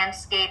blasted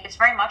landscape. It's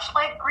very much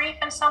like grief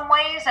in some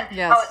ways, and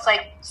how it's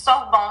like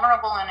so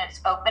vulnerable in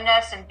its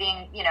openness and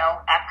being,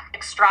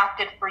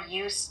 extracted for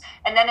use.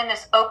 And then in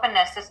this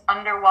openness, this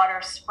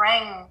underwater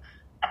spring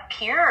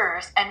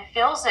appears and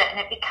fills it, and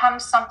it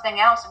becomes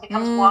something else. It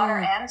becomes water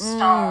and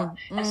stone.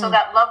 And so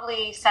that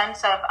lovely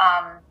sense of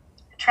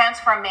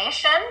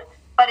transformation,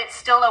 but it's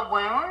still a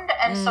wound.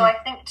 And so I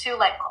think too,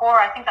 like core,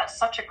 I think that's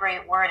such a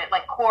great word. It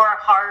like core,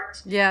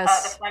 heart,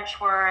 the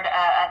French word,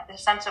 the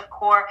sense of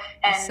core,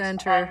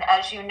 and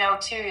as you know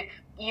too,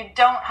 you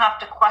don't have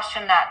to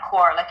question that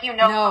core. Like,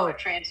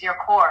 poetry is your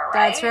core,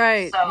 right? That's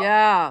right.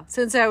 So,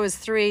 since I was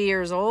 3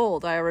 years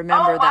old, I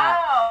remember that.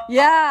 Wow.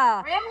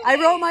 Yeah. Really?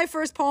 I wrote my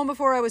first poem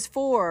before I was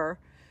 4.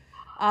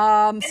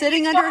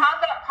 Sitting you under. Still have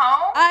that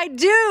poem? I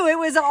do. It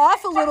was an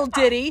awful little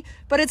ditty,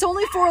 but it's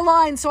only 4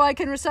 lines, so I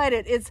can recite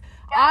it. It's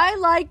I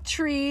like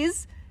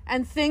trees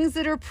and things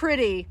that are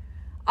pretty.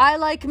 I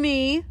like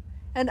me,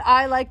 and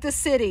I like the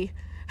city.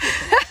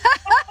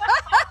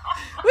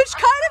 Which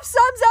kind of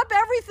sums up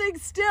everything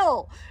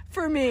still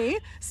for me.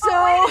 So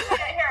wait a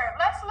minute here.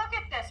 Let's look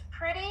at this.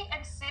 Pretty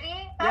and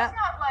city. That's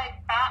not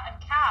like bat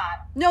and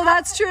cat. No,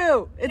 that's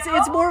true.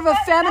 It's more of a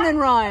feminine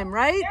rhyme,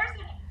 right?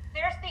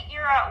 there's the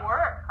era at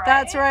work, right?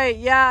 That's right.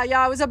 Yeah.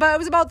 It was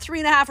about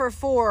 3.5 or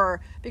 4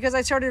 because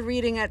I started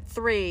reading at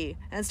 3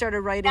 and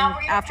started writing Now,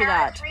 were your after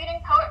parents that.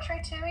 reading poetry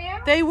to you?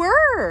 They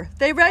were.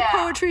 They read Yeah.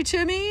 poetry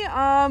to me.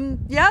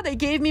 They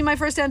gave me my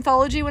first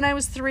anthology when I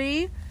was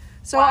 3.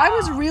 So Wow. I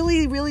was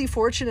really, really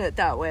fortunate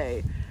that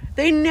way.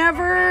 They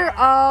never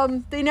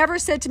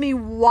said to me,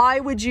 "Why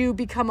would you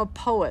become a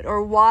poet?"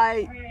 or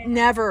 "Why?"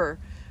 Never.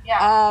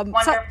 Yeah,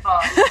 wonderful.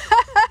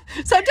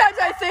 Sometimes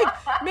I think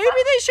maybe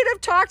they should have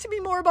talked to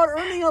me more about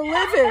earning a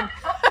living.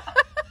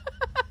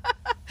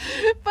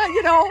 But,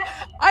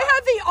 I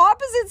had the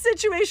opposite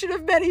situation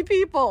of many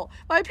people.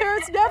 My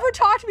parents never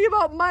talked to me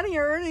about money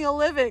or earning a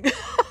living. But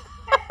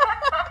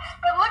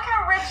look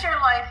how rich your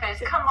life is.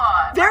 Come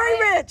on. Very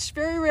right? rich,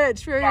 very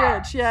rich, very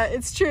rich. Yeah,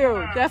 it's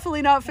true.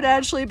 Definitely not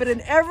financially, but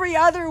in every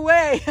other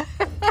way.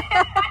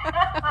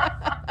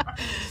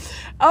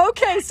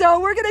 Okay, so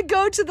we're going to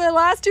go to the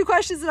last 2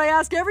 questions that I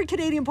ask every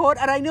Canadian poet.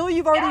 And I know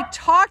you've already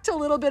talked a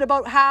little bit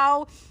about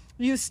how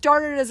you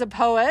started as a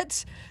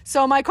poet.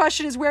 So my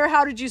question is,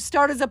 how did you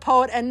start as a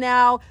poet? And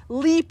now,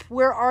 leap,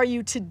 where are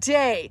you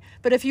today?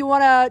 But if you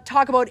want to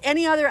talk about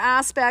any other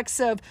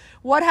aspects of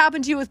what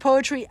happened to you with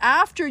poetry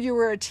after you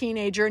were a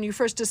teenager and you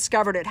first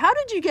discovered it, how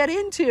did you get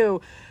into,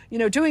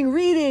 doing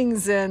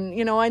readings? And,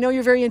 I know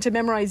you're very into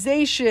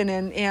memorization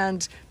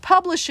and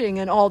publishing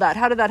and all that.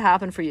 How did that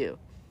happen for you?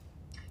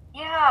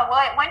 Yeah, well,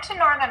 I went to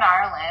Northern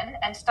Ireland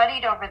and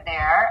studied over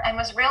there and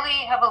was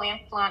really heavily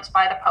influenced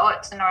by the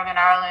poets in Northern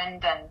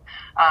Ireland and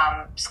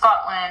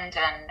Scotland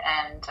and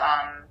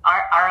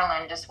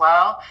Ireland as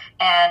well.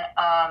 And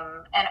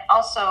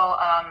also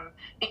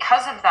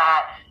because of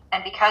that,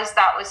 and because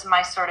that was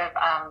my sort of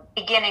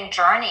beginning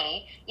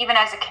journey, even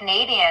as a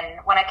Canadian,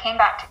 when I came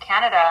back to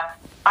Canada,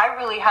 I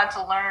really had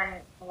to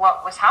learn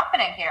what was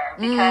happening here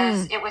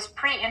because it was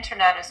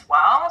pre-internet as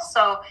well.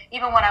 So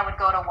even when I would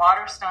go to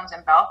Waterstones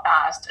in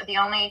Belfast, the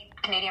only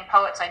Canadian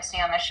poets I'd see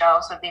on the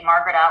shelves would be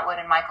Margaret Atwood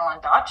and Michael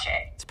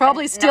Ondaatje. It's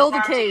probably still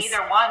the case.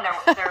 Either one,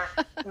 they're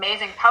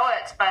amazing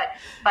poets, but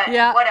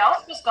what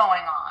else was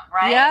going on,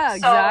 right? Yeah,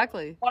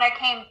 exactly. So when I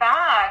came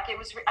back,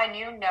 I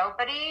knew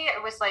nobody.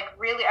 It was like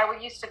really, I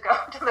used to go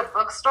to the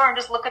bookstore and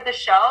just look at the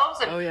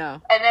shelves and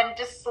then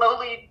just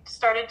slowly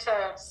started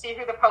to see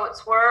who the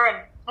poets were,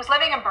 and was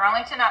living in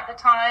Burlington at the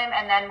time,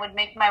 and then would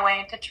make my way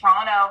into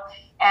Toronto.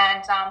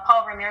 And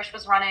Paul Ramirez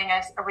was running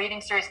a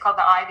reading series called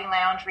the Ivy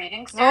Lounge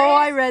Reading Series. Oh,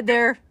 I read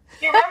there.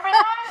 You remember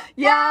that?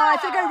 Yeah, I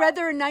think I read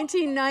there in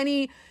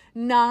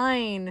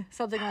 1999,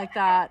 something like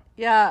that.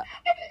 Yeah.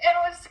 It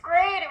was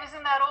great. It was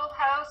in that old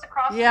house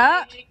across from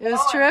it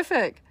was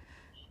terrific.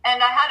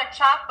 And I had a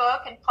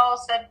chapbook, and Paul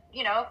said,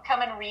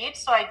 come and read.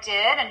 So I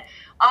did. And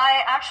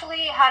I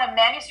actually had a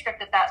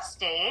manuscript at that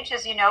stage.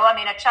 As you know, a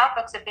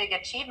chapbook's a big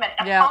achievement.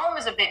 A poem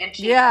is a big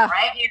achievement,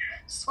 right? You're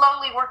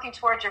slowly working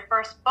towards your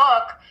first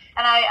book.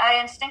 And I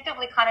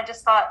instinctively kind of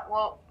just thought,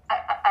 well,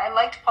 I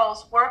liked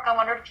Paul's work. I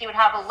wondered if he would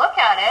have a look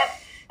at it.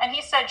 And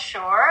he said,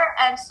 sure.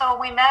 And so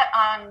we met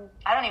on,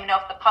 I don't even know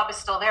if the pub is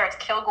still there. It's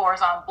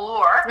Kilgore's on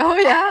Bloor. Oh,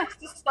 yeah.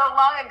 So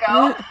long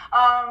ago.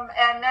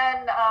 And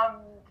then...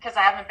 because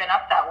I haven't been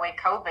up that way,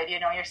 COVID,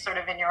 you're sort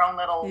of in your own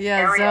little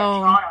area of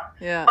Toronto.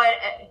 Yeah.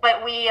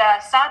 But we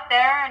sat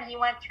there, and he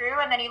went through,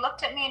 and then he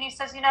looked at me and he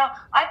says,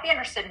 I'd be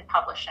interested in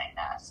publishing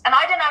this. And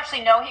I didn't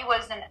actually know he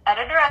was an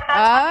editor at that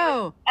time. He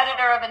was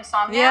editor of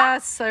Insomnia.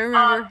 Yes, I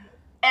remember.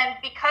 And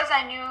because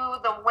I knew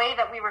the way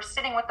that we were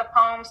sitting with the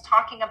poems,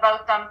 talking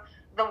about them,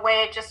 the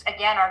way it just,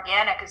 again,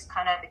 organic is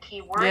kind of the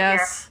key word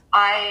here.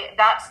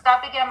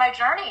 That began my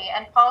journey,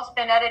 and Paul's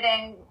been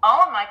editing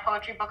all of my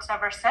poetry books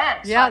ever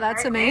since. Yeah, so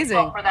that's very amazing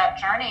grateful for that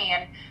journey,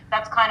 and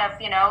that's kind of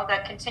the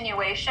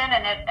continuation.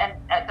 And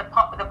the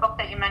book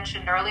that you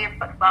mentioned earlier,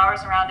 Put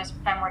Flowers Around Us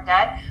When We're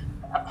Dead,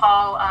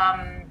 Paul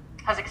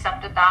has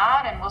accepted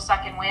that, and will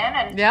second win,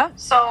 and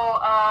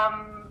so.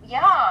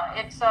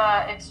 It's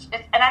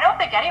and I don't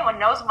think anyone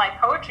knows my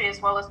poetry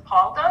as well as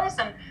Paul does,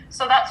 and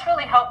so that's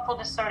really helpful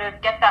to sort of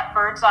get that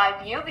bird's eye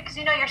view, because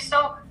you're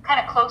so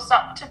kind of close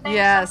up to things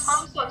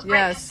sometimes, so it's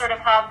great to sort of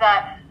have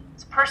that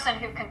person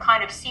who can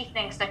kind of see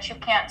things that you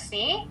can't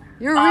see.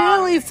 You're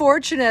really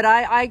fortunate.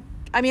 I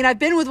mean, I've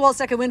been with Will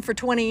Second Wind for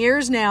 20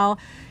 years now,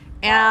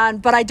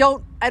 but I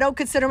don't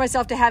consider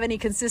myself to have any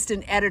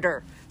consistent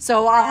editor,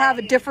 so I'll have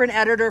a different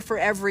editor for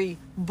every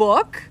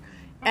book.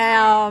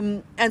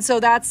 And so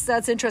that's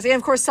interesting. And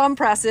of course, some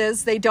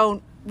presses, they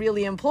don't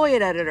really employ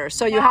an editor,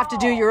 so you have to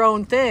do your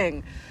own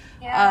thing.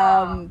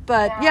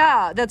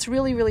 That's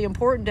really, really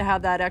important to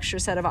have that extra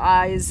set of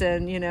eyes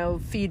and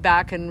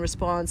feedback and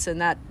response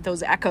and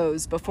those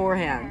echoes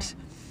beforehand.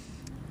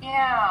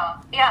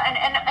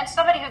 And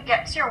somebody who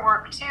gets your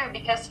work too,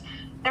 because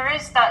there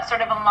is that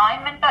sort of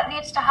alignment that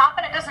needs to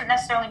happen. It doesn't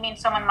necessarily mean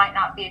someone might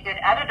not be a good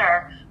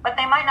editor, but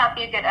they might not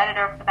be a good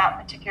editor for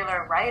that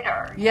particular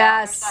writer.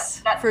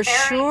 Yes, for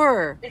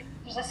sure.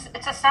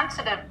 It's a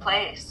sensitive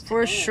place to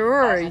for be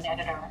sure. as an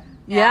editor.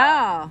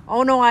 Yeah.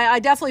 Oh, no, I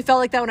definitely felt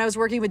like that when I was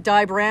working with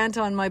Di Brandt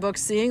on my book,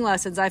 Seeing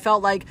Lessons. I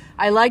felt like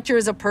I liked her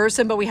as a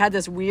person, but we had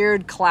this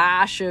weird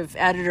clash of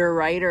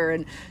editor-writer,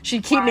 and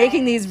she'd keep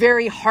making these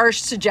very harsh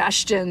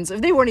suggestions.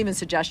 They weren't even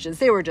suggestions.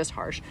 They were just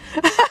harsh.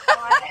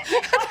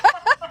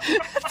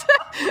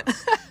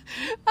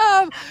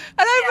 And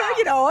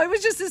it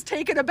was just this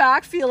taken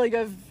aback feeling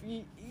of,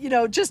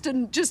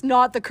 just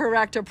not the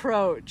correct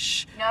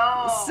approach.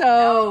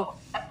 No.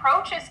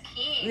 Approach is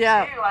key too.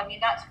 I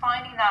mean, that's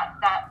finding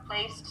that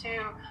place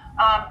too.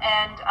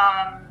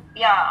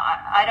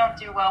 I don't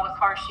do well with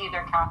harsh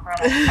either, Catherine.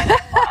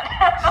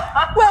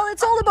 Well,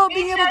 it's all about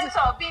being able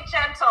to be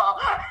gentle.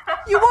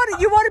 You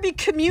want to be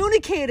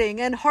communicating,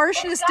 and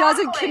harshness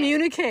doesn't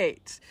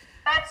communicate.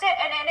 That's it,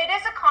 and it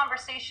is a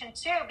conversation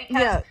too,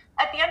 because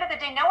at the end of the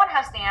day, no one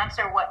has the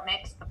answer what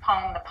makes the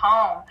poem the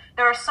poem.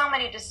 There are so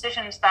many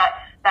decisions that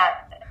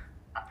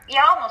you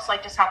almost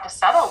just have to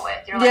settle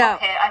with. You're like,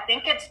 okay, I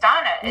think it's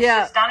done. It's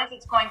as done as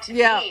it's going to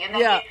be. And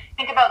then you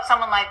think about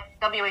someone like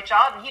W.H.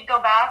 Auden. He'd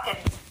go back and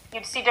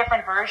you'd see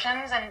different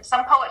versions, and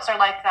some poets are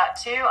like that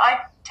too. I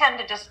tend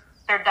to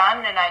they're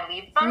done and I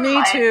leave them.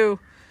 Me too.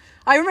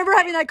 I remember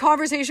having that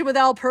conversation with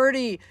Al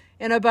Purdy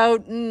in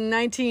about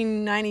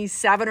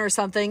 1997 or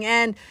something,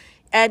 and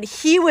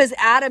he was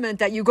adamant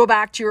that you go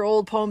back to your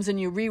old poems and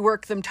you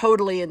rework them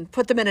totally and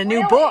put them in a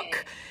new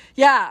book.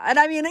 Yeah, and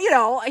I mean,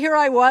 here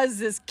I was,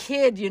 this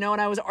kid, and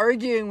I was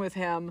arguing with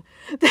him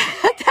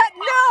that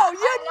no,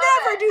 you'd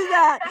never do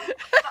that.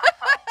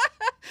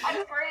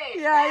 I'm great.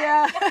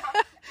 Yeah.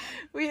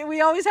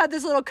 We always had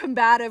this little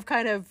combative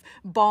kind of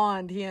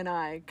bond, he and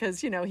I,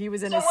 because, he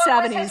was in his 70s.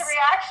 What was his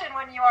reaction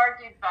when you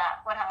argued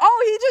back? What happened?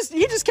 Oh,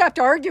 he just kept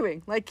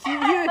arguing. Like, he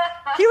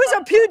was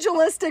a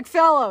pugilistic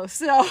fellow,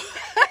 so...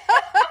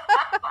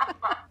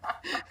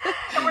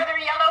 And were there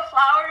yellow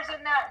flowers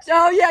in that too?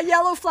 Oh, yeah,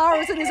 yellow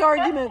flowers in his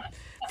argument.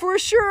 For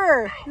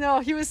sure. No,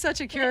 he was such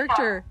a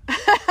character. But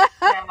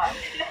that's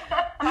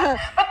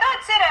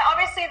it.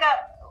 Obviously,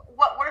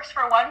 what works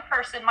for one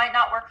person might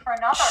not work for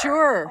another.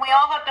 Sure. We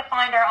all have to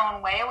find our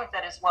own way with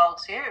it as well,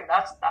 too.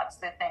 That's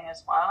the thing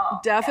as well.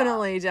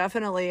 Definitely.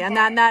 And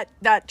then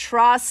that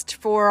trust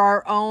for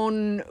our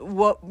own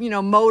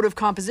mode of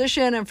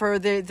composition, and for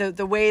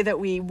the way that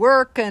we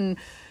work, and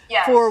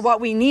for what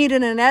we need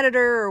in an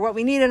editor or what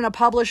we need in a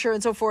publisher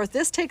and so forth.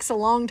 This takes a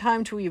long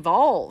time to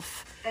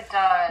evolve. It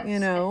does. It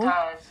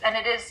does. And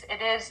it is,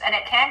 and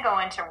it can go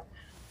into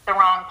the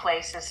wrong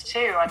places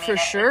too. I mean, for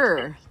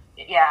sure.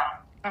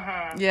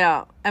 Mm-hmm.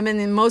 Yeah. I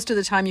mean, most of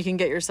the time you can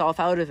get yourself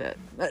out of it.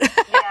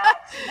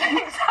 Yes,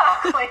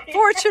 exactly.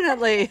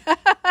 Fortunately.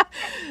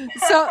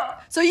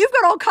 So you've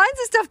got all kinds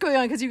of stuff going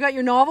on, because you've got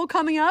your novel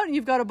coming out and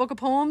you've got a book of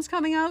poems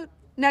coming out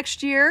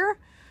next year.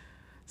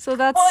 So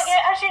that's... Well,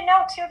 as you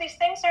know, too, these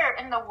things are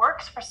in the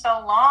works for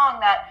so long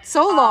that...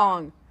 So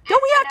long.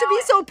 Don't we have to be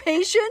so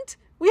patient?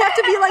 We have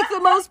to be like the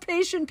most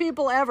patient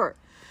people ever.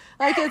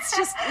 Like, it's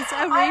outrageous.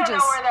 I don't know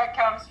where that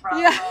comes from.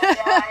 You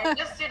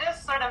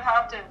just sort of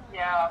have to,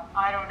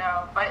 I don't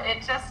know. But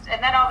it just,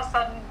 and then all of a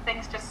sudden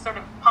things just sort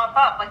of pop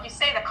up. Like you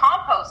say, the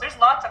compost, there's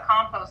lots of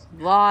compost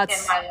in my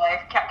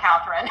life,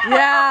 Catherine.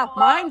 Yeah,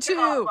 mine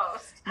too.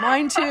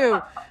 Mine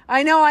too.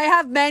 I know I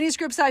have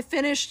manuscripts I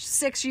finished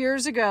 6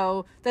 years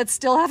ago that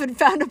still haven't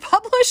found a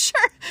publisher,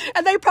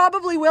 and they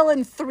probably will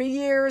in 3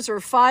 years or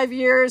 5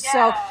 years.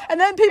 So, and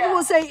then people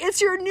will say, it's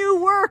your new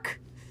work.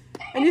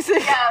 And you say,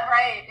 yeah,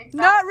 right. Exactly.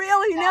 Not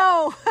really,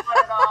 no. Not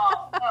at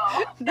all.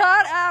 No.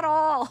 Not at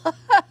all.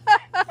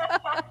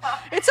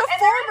 It's a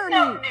former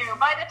no new.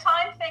 By the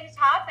time things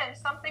happen,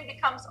 something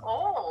becomes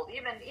old.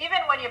 Even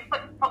when you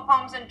put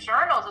poems in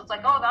journals, it's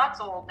like, oh, that's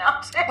old now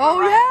too. Oh,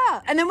 right?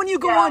 yeah. And then when you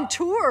go on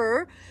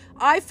tour,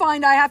 I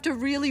find I have to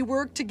really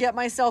work to get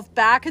myself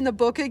back in the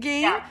book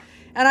again. Yeah.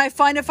 And I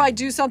find if I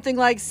do something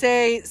like,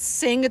 say,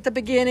 sing at the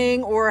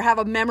beginning or have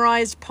a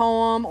memorized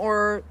poem,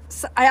 or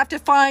I have to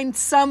find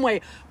some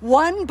way.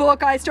 One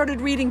book I started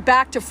reading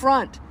back to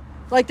front.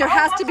 Like there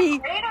has to be, a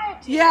great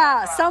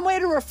idea. Some way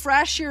to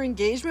refresh your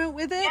engagement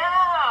with it.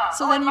 Yeah.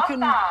 So then you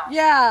can,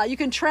 you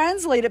can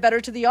translate it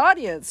better to the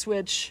audience,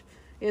 which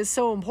is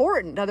so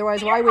important.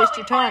 Otherwise, why waste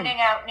your time?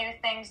 Finding out new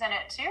things in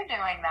it too,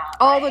 doing that.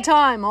 All the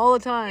time.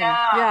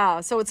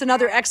 Yeah. So it's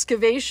another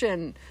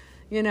excavation.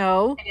 It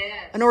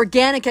is. An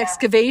organic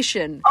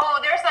excavation. Oh,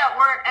 there's that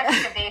word,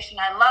 excavation.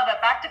 I love it.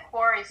 Back to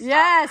quarry stuff.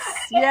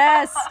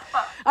 Yes.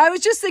 I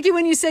was just thinking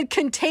when you said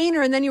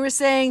container, and then you were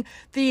saying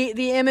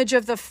the image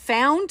of the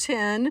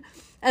fountain,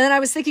 and then I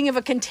was thinking of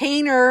a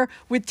container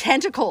with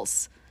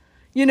tentacles,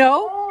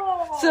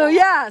 Oh, So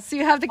you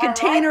have the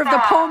container of the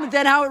poem, and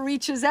then how it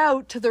reaches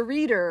out to the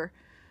reader.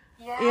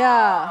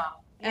 Yeah.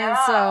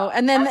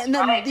 And then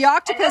the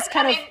octopus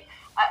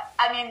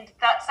I mean,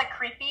 that's a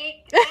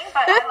creepy thing,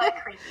 but I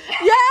like creepy.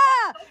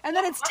 And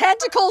then its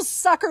tentacles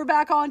suck her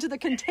back onto the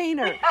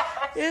container.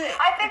 Yes.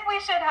 I think we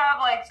should have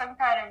like some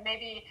kind of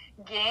maybe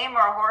game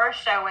or horror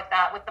show with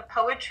that, with the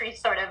poetry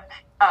sort of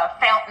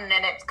fountain,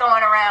 and it's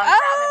going around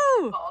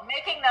people,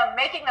 making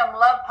them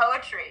love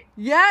poetry.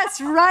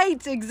 Yes,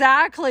 right,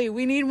 exactly.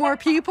 We need more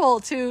people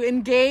to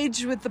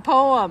engage with the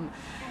poem.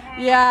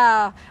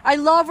 Yeah. I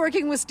love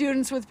working with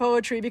students with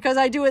poetry because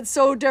I do it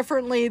so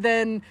differently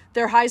than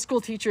their high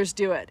school teachers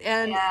do it.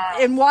 And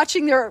in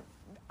watching their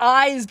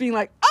eyes being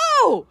like,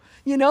 oh,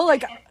 you know,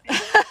 like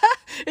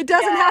it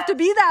doesn't have to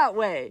be that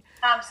way.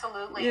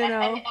 Absolutely. You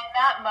know? And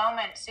that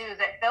moment too,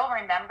 that they'll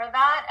remember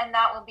that, and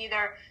that will be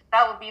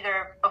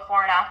their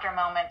before and after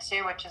moment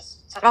too, which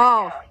is such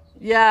a gift.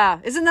 Yeah.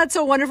 Isn't that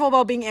so wonderful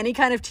about being any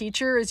kind of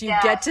teacher is you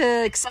get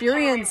to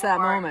experience that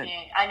moment.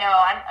 I know,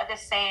 I'm the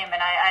same.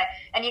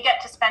 And you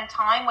get to spend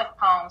time with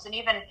poems. And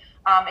even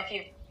if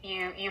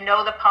you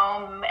know the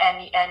poem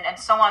and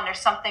so on, there's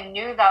something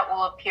new that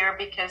will appear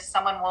because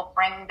someone will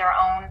bring their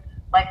own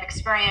life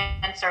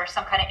experience or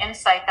some kind of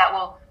insight that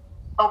will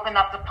open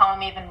up the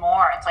poem even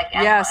more. It's like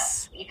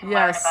endless. You can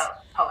learn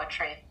about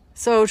poetry.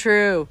 So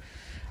true.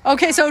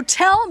 Okay, so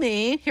tell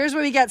me, here's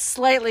where we get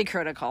slightly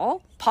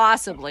critical,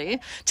 possibly.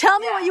 Tell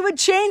me what you would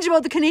change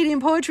about the Canadian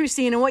poetry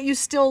scene and what you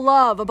still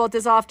love about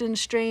this often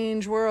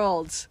strange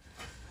world.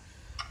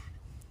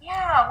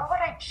 Yeah, what would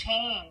I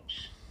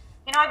change?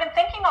 You know, I've been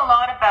thinking a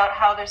lot about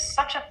how there's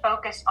such a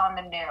focus on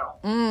the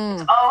new.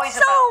 It's always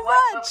so about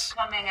what much. book's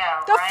coming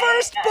out, The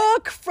first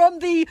book from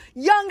the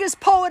youngest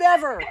poet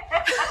ever.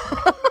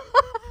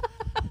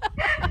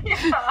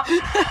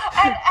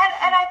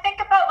 And I think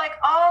about like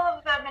all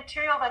of the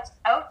material that's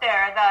out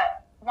there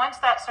that once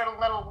that sort of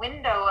little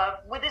window of,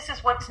 well, this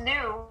is what's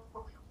new.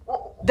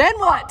 Then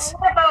what?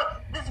 What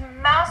about this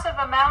massive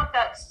amount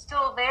that's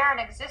still there and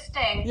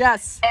existing?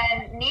 Yes.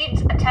 And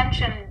needs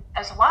attention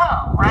as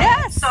well, right?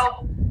 Yes.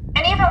 So,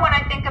 and even when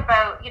I think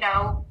about, you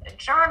know,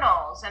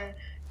 journals and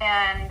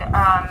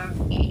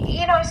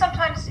you know,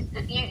 sometimes you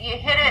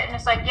hit it and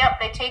it's like, yep,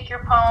 they take your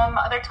poem.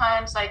 Other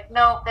times, like,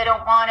 no, they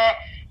don't want it.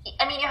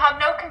 I mean, you have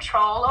no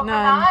control over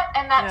that,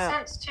 and that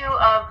sense too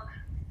of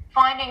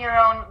finding your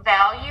own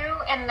value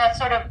in the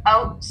sort of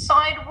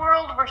outside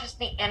world versus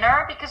the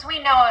inner, because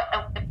we know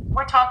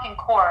we're talking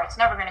core; it's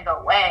never going to go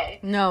away.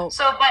 No.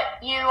 So,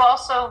 but you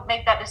also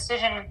make that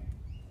decision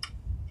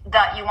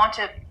that you want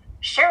to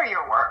share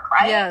your work,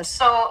 right? Yes.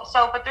 So,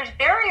 but there's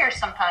barriers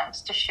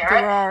sometimes to share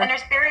it, are. and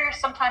there's barriers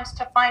sometimes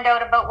to find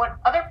out about what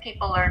other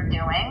people are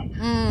doing.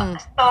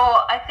 So,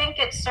 I think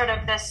it's sort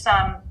of this.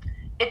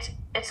 It's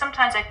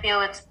sometimes I feel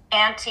it's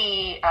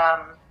anti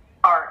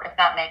art, if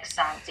that makes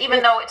sense,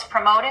 even though it's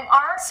promoting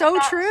art. So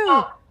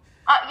true.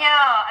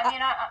 I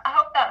mean, I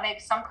hope that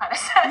makes some kind of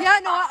sense. Yeah,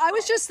 no, I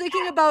was just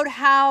thinking about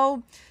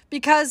how,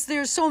 because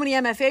there's so many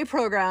MFA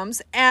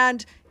programs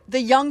and the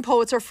young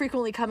poets are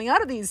frequently coming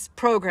out of these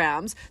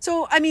programs.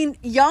 So, I mean,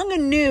 young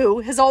and new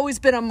has always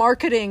been a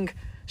marketing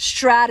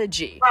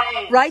strategy,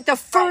 right? The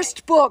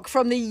first book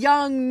from the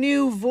young,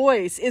 new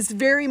voice is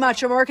very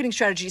much a marketing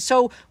strategy.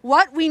 So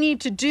what we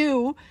need to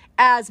do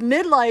as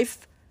midlife,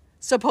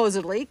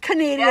 supposedly,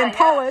 Canadian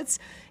poets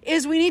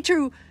is we need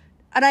to,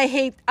 and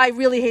I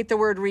really hate the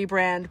word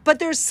rebrand, but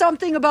there's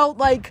something about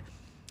like,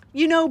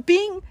 you know,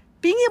 being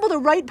able to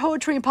write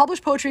poetry and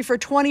publish poetry for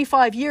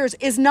 25 years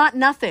is not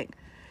nothing.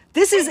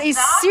 This is a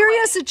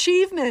serious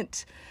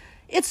achievement.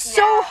 It's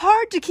so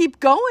hard to keep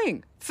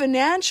going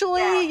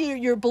financially,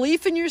 your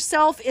belief in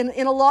yourself in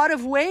a lot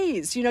of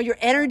ways, you know, your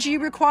energy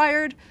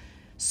required.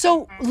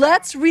 So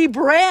let's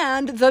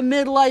rebrand the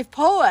midlife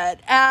poet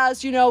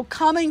as, you know,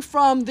 coming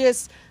from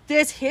this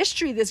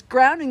history, this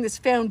grounding, this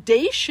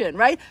foundation,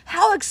 right?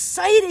 How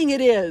exciting it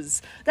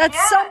is that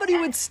somebody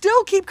would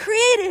still keep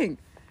creating.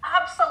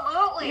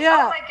 Absolutely.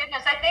 Yeah. Oh my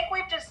goodness. I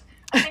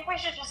think we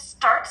should just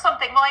start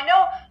something. Well, I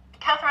know,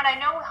 Catherine, I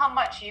know how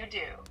much you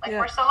do. Like,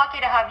 we're so lucky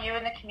to have you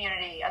in the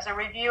community as a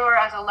reviewer,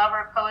 as a lover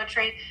of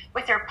poetry.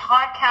 With your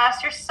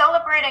podcast, you're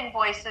celebrating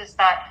voices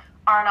that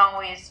aren't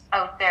always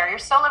out there. You're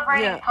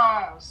celebrating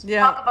poems.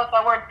 Talk about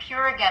the word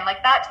pure again.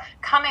 Like, that's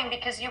coming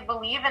because you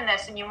believe in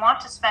this and you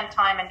want to spend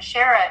time and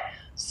share it.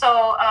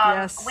 So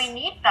we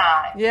need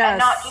that.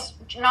 Yes.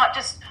 And not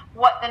just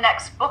what the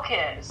next book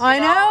is. I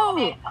know. I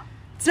mean,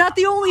 it's not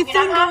the only thing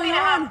I'm happy going to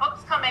on. have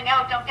books coming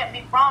out. Don't get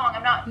me wrong.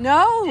 I'm not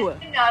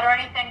doing that or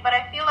anything. But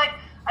I feel like,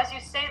 as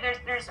you say,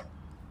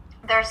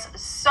 there's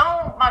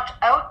so much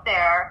out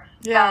there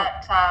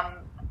that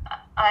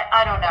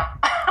I don't know.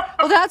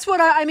 Well, that's what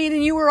I mean.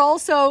 And you were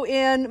also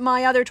in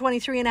my other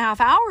 23 and a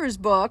half hours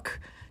book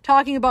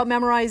talking about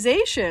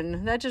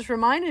memorization. That just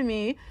reminded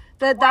me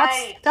that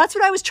that's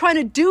what I was trying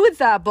to do with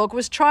that book,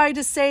 was try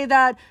to say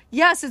that,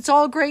 yes, it's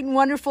all great and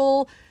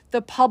wonderful,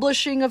 the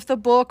publishing of the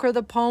book or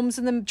the poems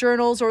in the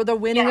journals or the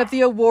winning of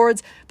the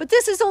awards. But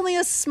this is only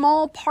a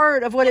small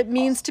part of what it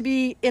means to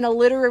be in a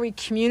literary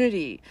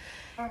community.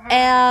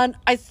 And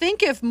I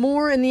think if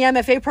more in the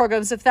MFA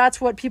programs, if that's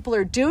what people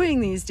are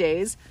doing these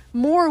days,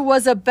 more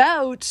was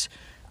about,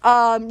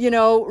 you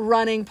know,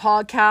 running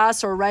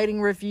podcasts or writing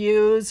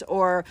reviews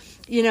or,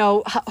 you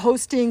know,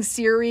 hosting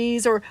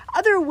series or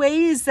other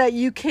ways that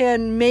you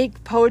can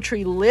make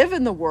poetry live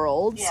in the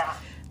world.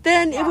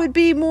 Then it would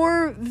be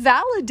more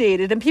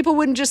validated and people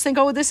wouldn't just think,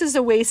 oh, this is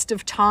a waste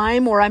of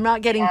time or I'm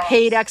not getting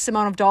paid X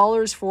amount of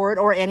dollars for it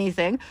or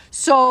anything,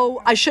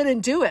 so I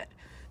shouldn't do it.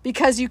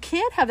 Because you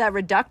can't have that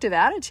reductive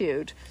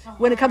attitude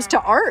when it comes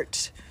to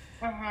art.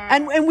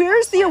 And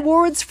where's the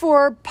awards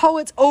for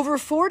poets over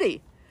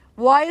 40?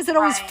 Why is it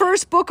always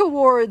first book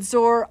awards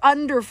or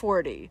under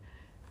 40?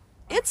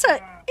 It's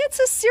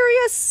a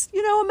serious,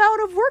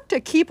 amount of work to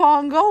keep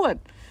on going.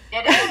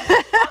 It is.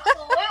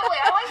 Absolutely.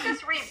 I like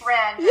this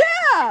rebrand.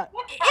 Yeah.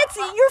 It's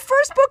your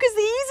first book is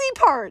the easy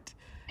part.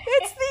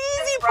 It's the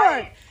easy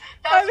part.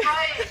 That's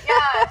right.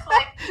 Yeah. It's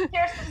like,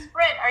 here's the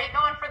sprint. Are you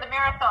going for the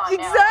marathon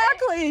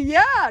exactly. now,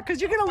 right? Yeah.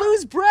 Because you're going to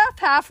lose breath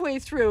halfway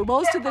through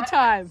most of the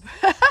time.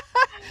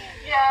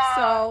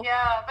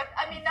 Yeah. But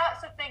I mean,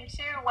 that's the thing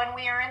too. When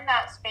we are in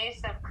that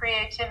space of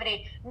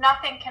creativity,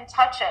 nothing can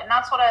touch it. And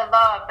that's what I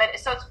love. But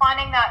so it's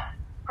finding that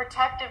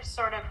protective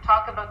sort of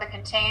talk about the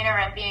container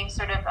and being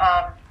sort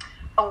of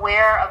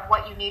aware of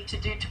what you need to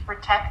do to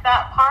protect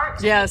that part.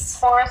 To be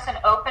porous and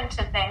open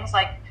to things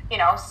like,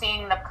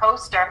 seeing the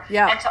coaster,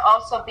 and to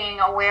also being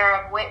aware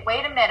of,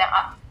 wait a minute,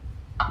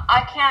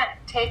 I can't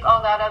take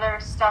all that other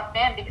stuff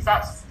in because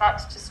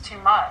that's just too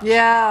much.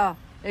 Yeah,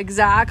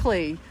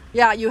 exactly.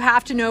 Yeah, you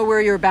have to know where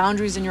your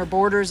boundaries and your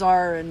borders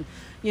are, and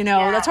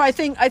that's why I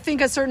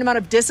think a certain amount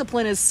of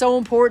discipline is so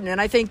important,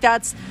 and I think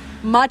that's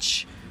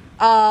much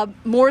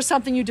more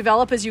something you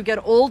develop as you get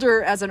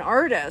older as an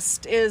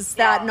artist is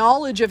that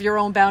knowledge of your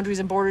own boundaries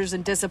and borders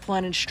and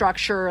discipline and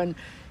structure and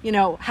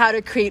how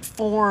to create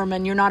form,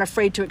 and you're not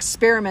afraid to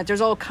experiment.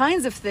 There's all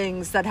kinds of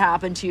things that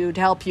happen to you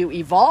to help you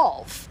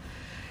evolve.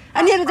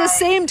 And yet at the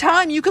same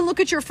time, you can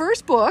look at your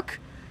first book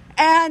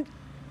and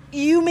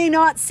you may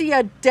not see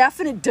a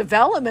definite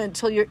development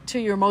to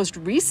your most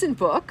recent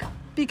book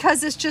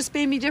because it's just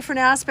maybe different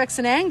aspects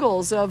and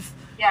angles of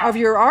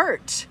your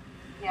art.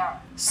 Yeah.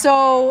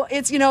 So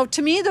it's,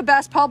 to me, the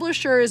best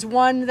publisher is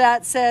one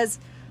that says,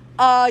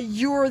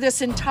 you're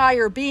this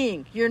entire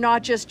being. You're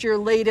not just your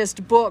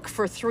latest book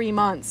for 3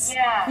 months.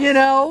 Yeah.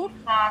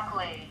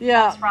 Exactly.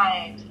 Yeah. That's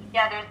right.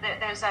 Yeah.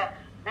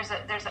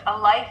 There's a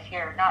life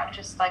here, not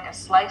just like a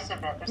slice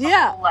of it. There's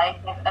a whole life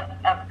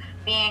of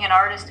being an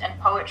artist, and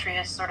poetry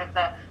is sort of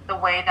the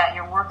way that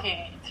you're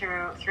working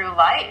through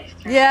life,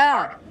 through this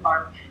art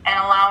form, and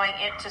allowing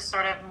it to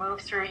sort of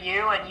move through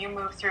you and you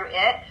move through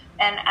it,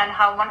 and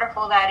how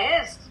wonderful that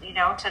is,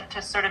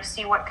 to sort of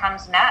see what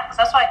comes next.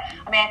 That's why,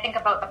 I think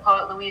about the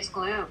poet Louise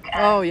Gluck.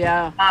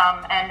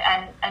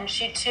 And, and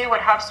she too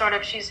would have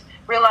she's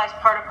realized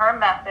part of her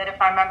method,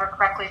 if I remember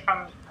correctly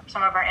from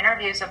some of our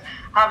interviews, of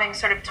having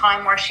sort of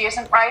time where she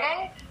isn't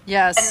writing.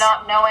 Yes. And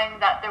not knowing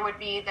that there would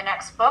be the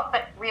next book,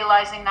 but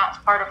realizing that's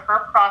part of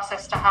her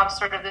process to have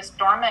sort of this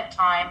dormant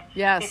time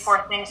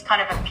before things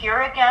kind of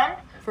appear again.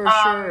 For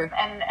sure.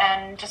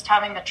 And just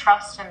having the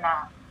trust in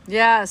that.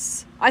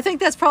 Yes. I think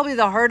that's probably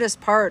the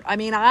hardest part.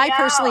 I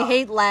personally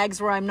hate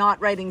lags where I'm not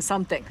writing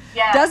something.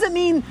 Yes. Doesn't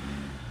mean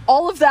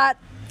all of that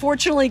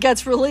fortunately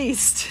gets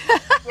released.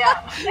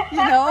 Yeah.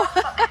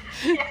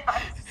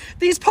 Yes.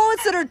 These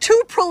poets that are too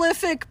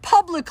prolific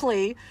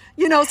publicly,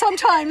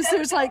 sometimes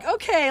there's like,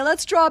 okay,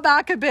 let's draw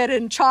back a bit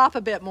and chop a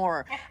bit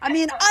more.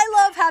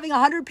 I love having a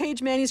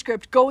 100-page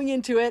manuscript, going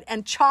into it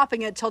and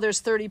chopping it till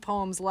there's 30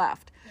 poems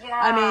left.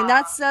 Yeah.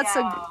 That's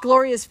a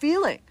glorious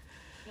feeling.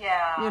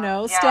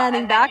 Yeah.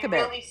 Standing back a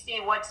bit. And really see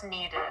what's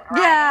needed,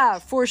 right? Yeah,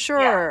 for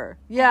sure.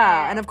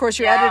 Yeah. And of course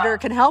your editor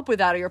can help with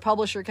that, or your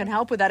publisher can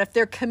help with that if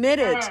they're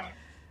committed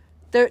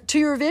to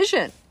your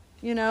vision,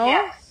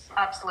 Yes.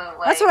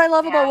 Absolutely. That's what I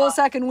love about Will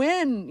Second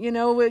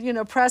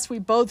Win, press we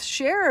both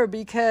share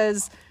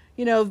because,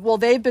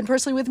 they've been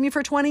personally with me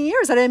for 20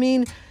 years.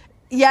 And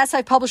yes,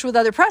 I've published with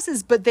other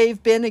presses, but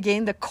they've been,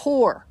 again, the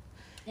core.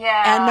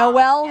 Yeah. And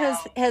Noelle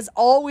has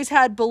always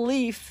had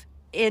belief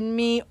in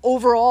me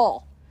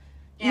overall.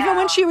 Yeah. Even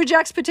when she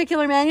rejects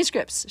particular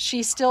manuscripts,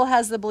 she still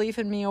has the belief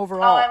in me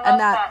overall. I love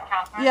that,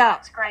 Catherine. Yeah.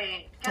 That's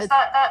great. Because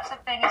that's the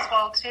thing as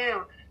well,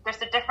 too.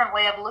 There's a different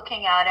way of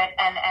looking at it,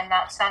 and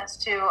that sense,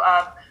 too,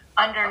 of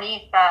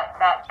underneath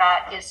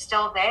that is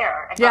still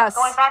there. And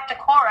going back to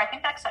core, I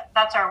think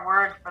that's our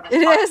word for this.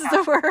 It is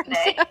the word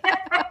today.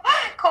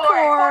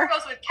 core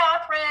goes with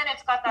Catherine.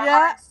 It's got that.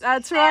 Yeah,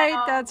 that's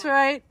right. That's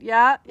right.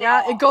 Yeah.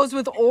 It goes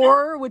with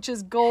ore, which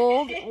is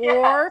gold.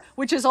 Ore,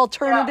 which is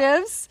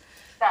alternatives.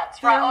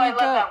 That's right. I love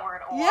that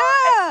word. Ore.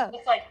 Yeah.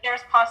 It's like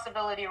there's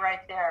possibility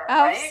right there.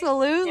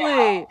 Absolutely.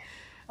 Right?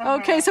 Yeah.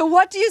 Okay, so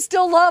what do you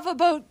still love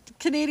about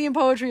Canadian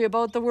poetry,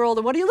 about the world,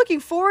 and what are you looking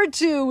forward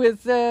to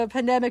with the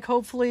pandemic,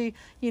 hopefully,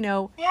 I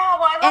love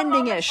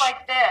ending-ish? Moments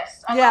like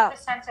this. I love the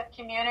sense of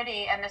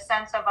community and the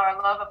sense of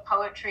our love of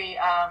poetry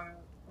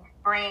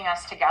bringing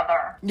us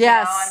together.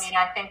 Yes.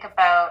 I think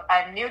about,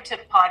 I'm new to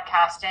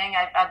podcasting.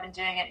 I've been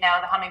doing it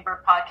now, the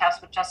Hummingbird podcast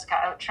with Jessica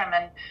Outram,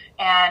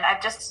 and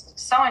I've just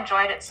so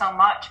enjoyed it so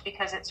much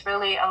because it's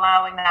really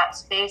allowing that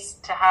space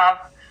to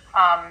have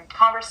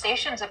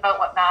conversations about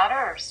what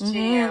matters to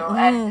you,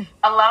 and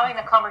allowing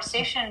the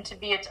conversation to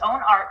be its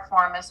own art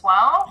form as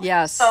well.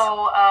 Yes.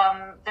 So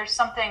there's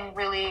something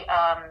really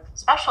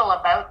special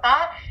about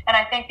that. And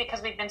I think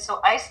because we've been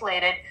so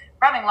isolated,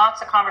 we're having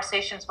lots of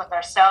conversations with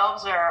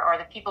ourselves or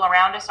the people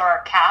around us or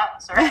our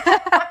cats, or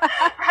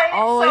right?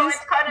 Always. So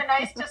it's kind of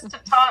nice just to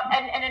talk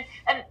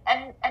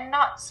and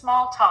not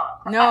small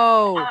talk.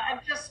 No.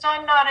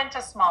 I'm not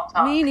into small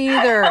talk. Me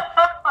neither.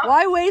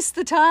 Why waste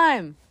the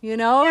time?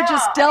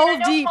 Just delve I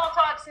know deep. Small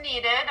talk's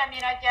needed. I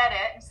mean, I get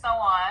it, and so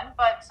on.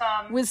 But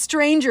with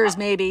strangers,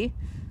 maybe.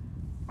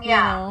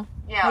 Yeah.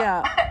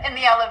 In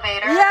the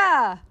elevator.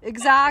 Yeah,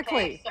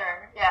 exactly.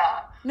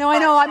 Yeah. No, I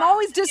know. I'm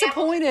always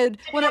disappointed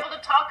to be able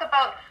to talk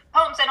about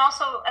poems, and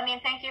also, I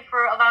mean, thank you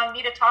for allowing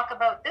me to talk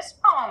about this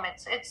poem.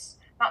 It's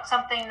not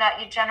something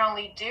that you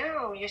generally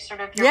do. You sort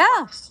of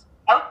work's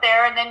out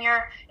there, and then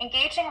you're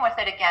engaging with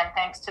it again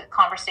thanks to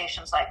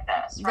conversations like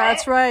this, right?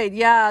 That's right.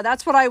 Yeah,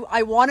 that's what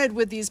I wanted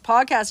with these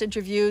podcast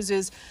interviews,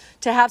 is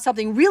to have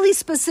something really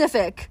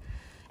specific,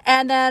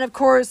 and then, of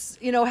course,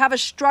 have a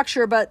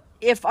structure, but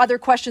if other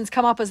questions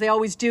come up, as they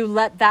always do,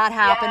 let that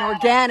happen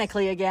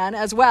organically again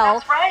as well.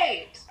 That's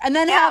right. And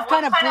then have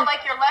kind of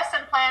like your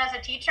lesson plan as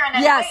a teacher,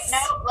 and then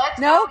let's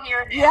go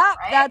here. Yeah, right?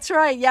 That's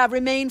right. Yeah,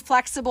 remain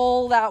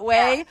flexible that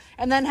way,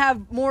 and then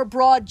have more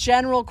broad,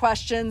 general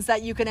questions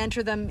that you can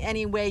enter them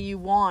any way you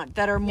want,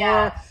 that are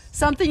more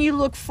something you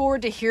look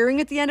forward to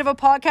hearing at the end of a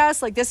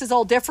podcast. Like, this is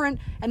all different,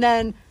 and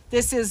then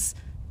this is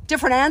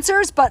different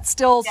answers, but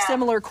still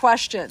similar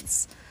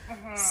questions.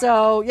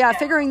 So,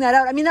 figuring that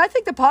out. I mean, I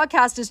think the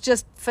podcast is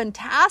just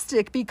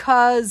fantastic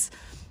because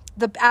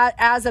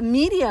as a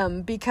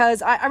medium,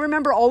 because I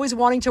remember always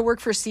wanting to work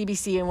for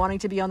CBC and wanting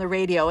to be on the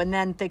radio, and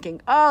then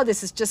thinking, oh,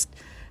 this is just,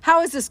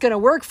 how is this going to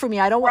work for me?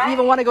 I don't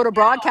even want to go to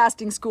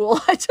broadcasting school.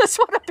 I just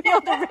want to be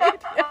on the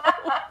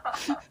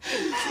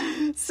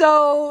radio.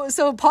 So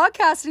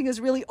podcasting has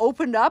really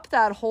opened up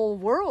that whole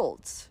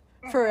world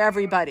for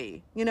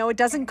everybody. It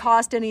doesn't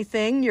cost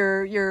anything.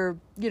 You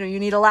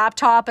need a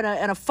laptop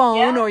and a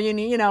phone, or you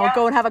need,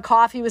 go and have a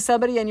coffee with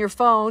somebody and your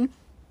phone.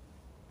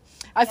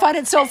 I find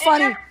it so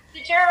funny.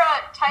 Did your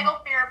title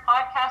for your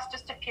podcast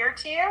just appear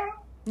to you?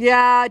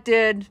 Yeah, it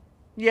did.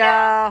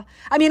 Yeah.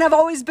 I mean, I've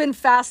always been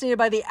fascinated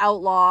by the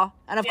outlaw.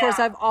 And of course,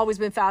 I've always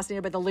been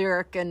fascinated by the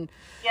lyric. And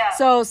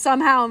so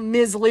somehow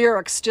Ms.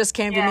 Lyrics just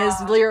came to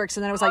Ms. Lyrics.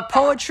 And then it was like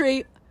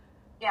poetry.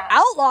 Yeah.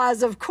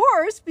 Outlaws, of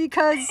course,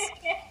 because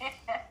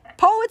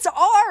poets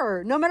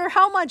are, no matter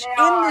how much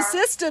the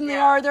system they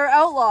are, they're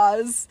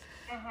outlaws.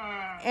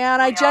 Mm-hmm.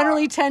 And I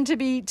generally tend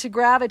to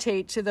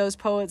gravitate to those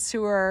poets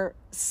who are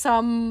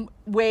some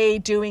way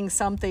doing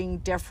something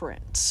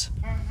different.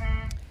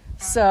 Mm-hmm.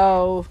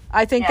 So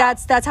I think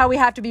that's how we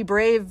have to be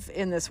brave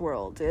in this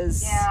world.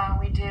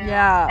 We do.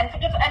 Yeah.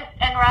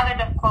 And rather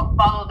to quote,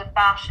 follow the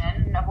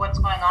fashion of what's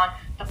going on,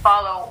 to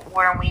follow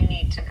where we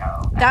need to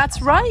go.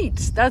 That's right.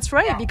 That's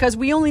right. Yeah. Because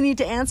we only need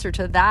to answer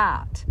to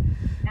that.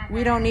 Mm-hmm.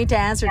 We don't need to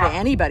answer to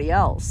anybody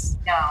else.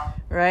 No.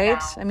 Right?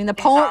 No. I mean, the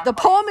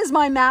poem is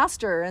my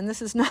master, and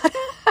this is not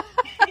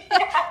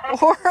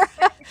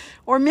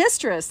or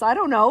mistress, I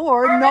don't know,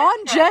 or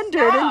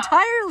non-gendered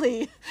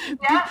entirely.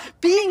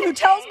 Being who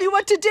tells me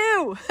what to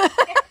do.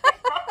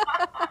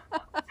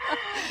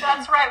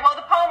 That's right. Well,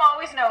 the poem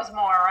always knows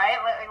more, right?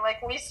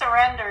 Like we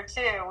surrender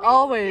too.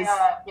 Always.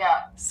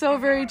 So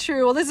very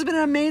true. Well, this has been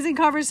an amazing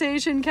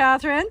conversation,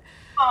 Catherine.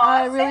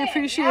 I really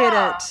appreciate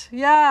it.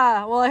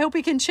 Yeah. Well, I hope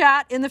we can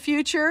chat in the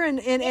future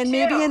and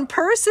maybe in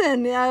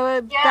person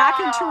back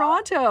in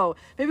Toronto.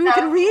 Maybe we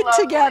can read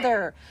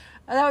together.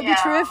 That would be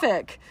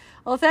terrific.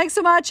 Well, thanks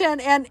so much. And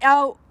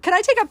can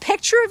I take a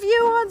picture of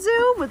you on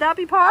Zoom? Would that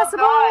be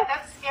possible? Oh, God,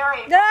 that's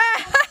scary.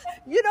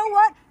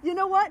 You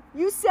know what?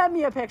 You send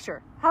me a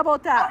picture. How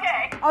about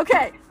that?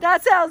 Okay.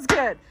 That sounds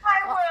good.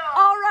 I will.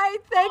 All right.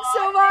 Thanks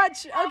so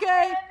much.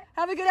 Okay.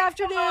 Have a good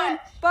afternoon.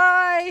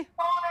 Bye.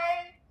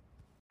 Bye.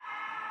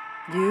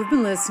 You've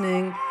been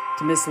listening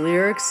to Miss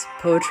Lyrics,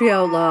 Poetry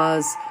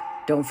Outlaws.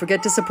 Don't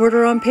forget to support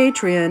her on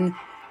Patreon.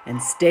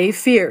 And stay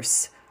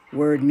fierce,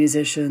 word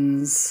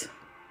musicians.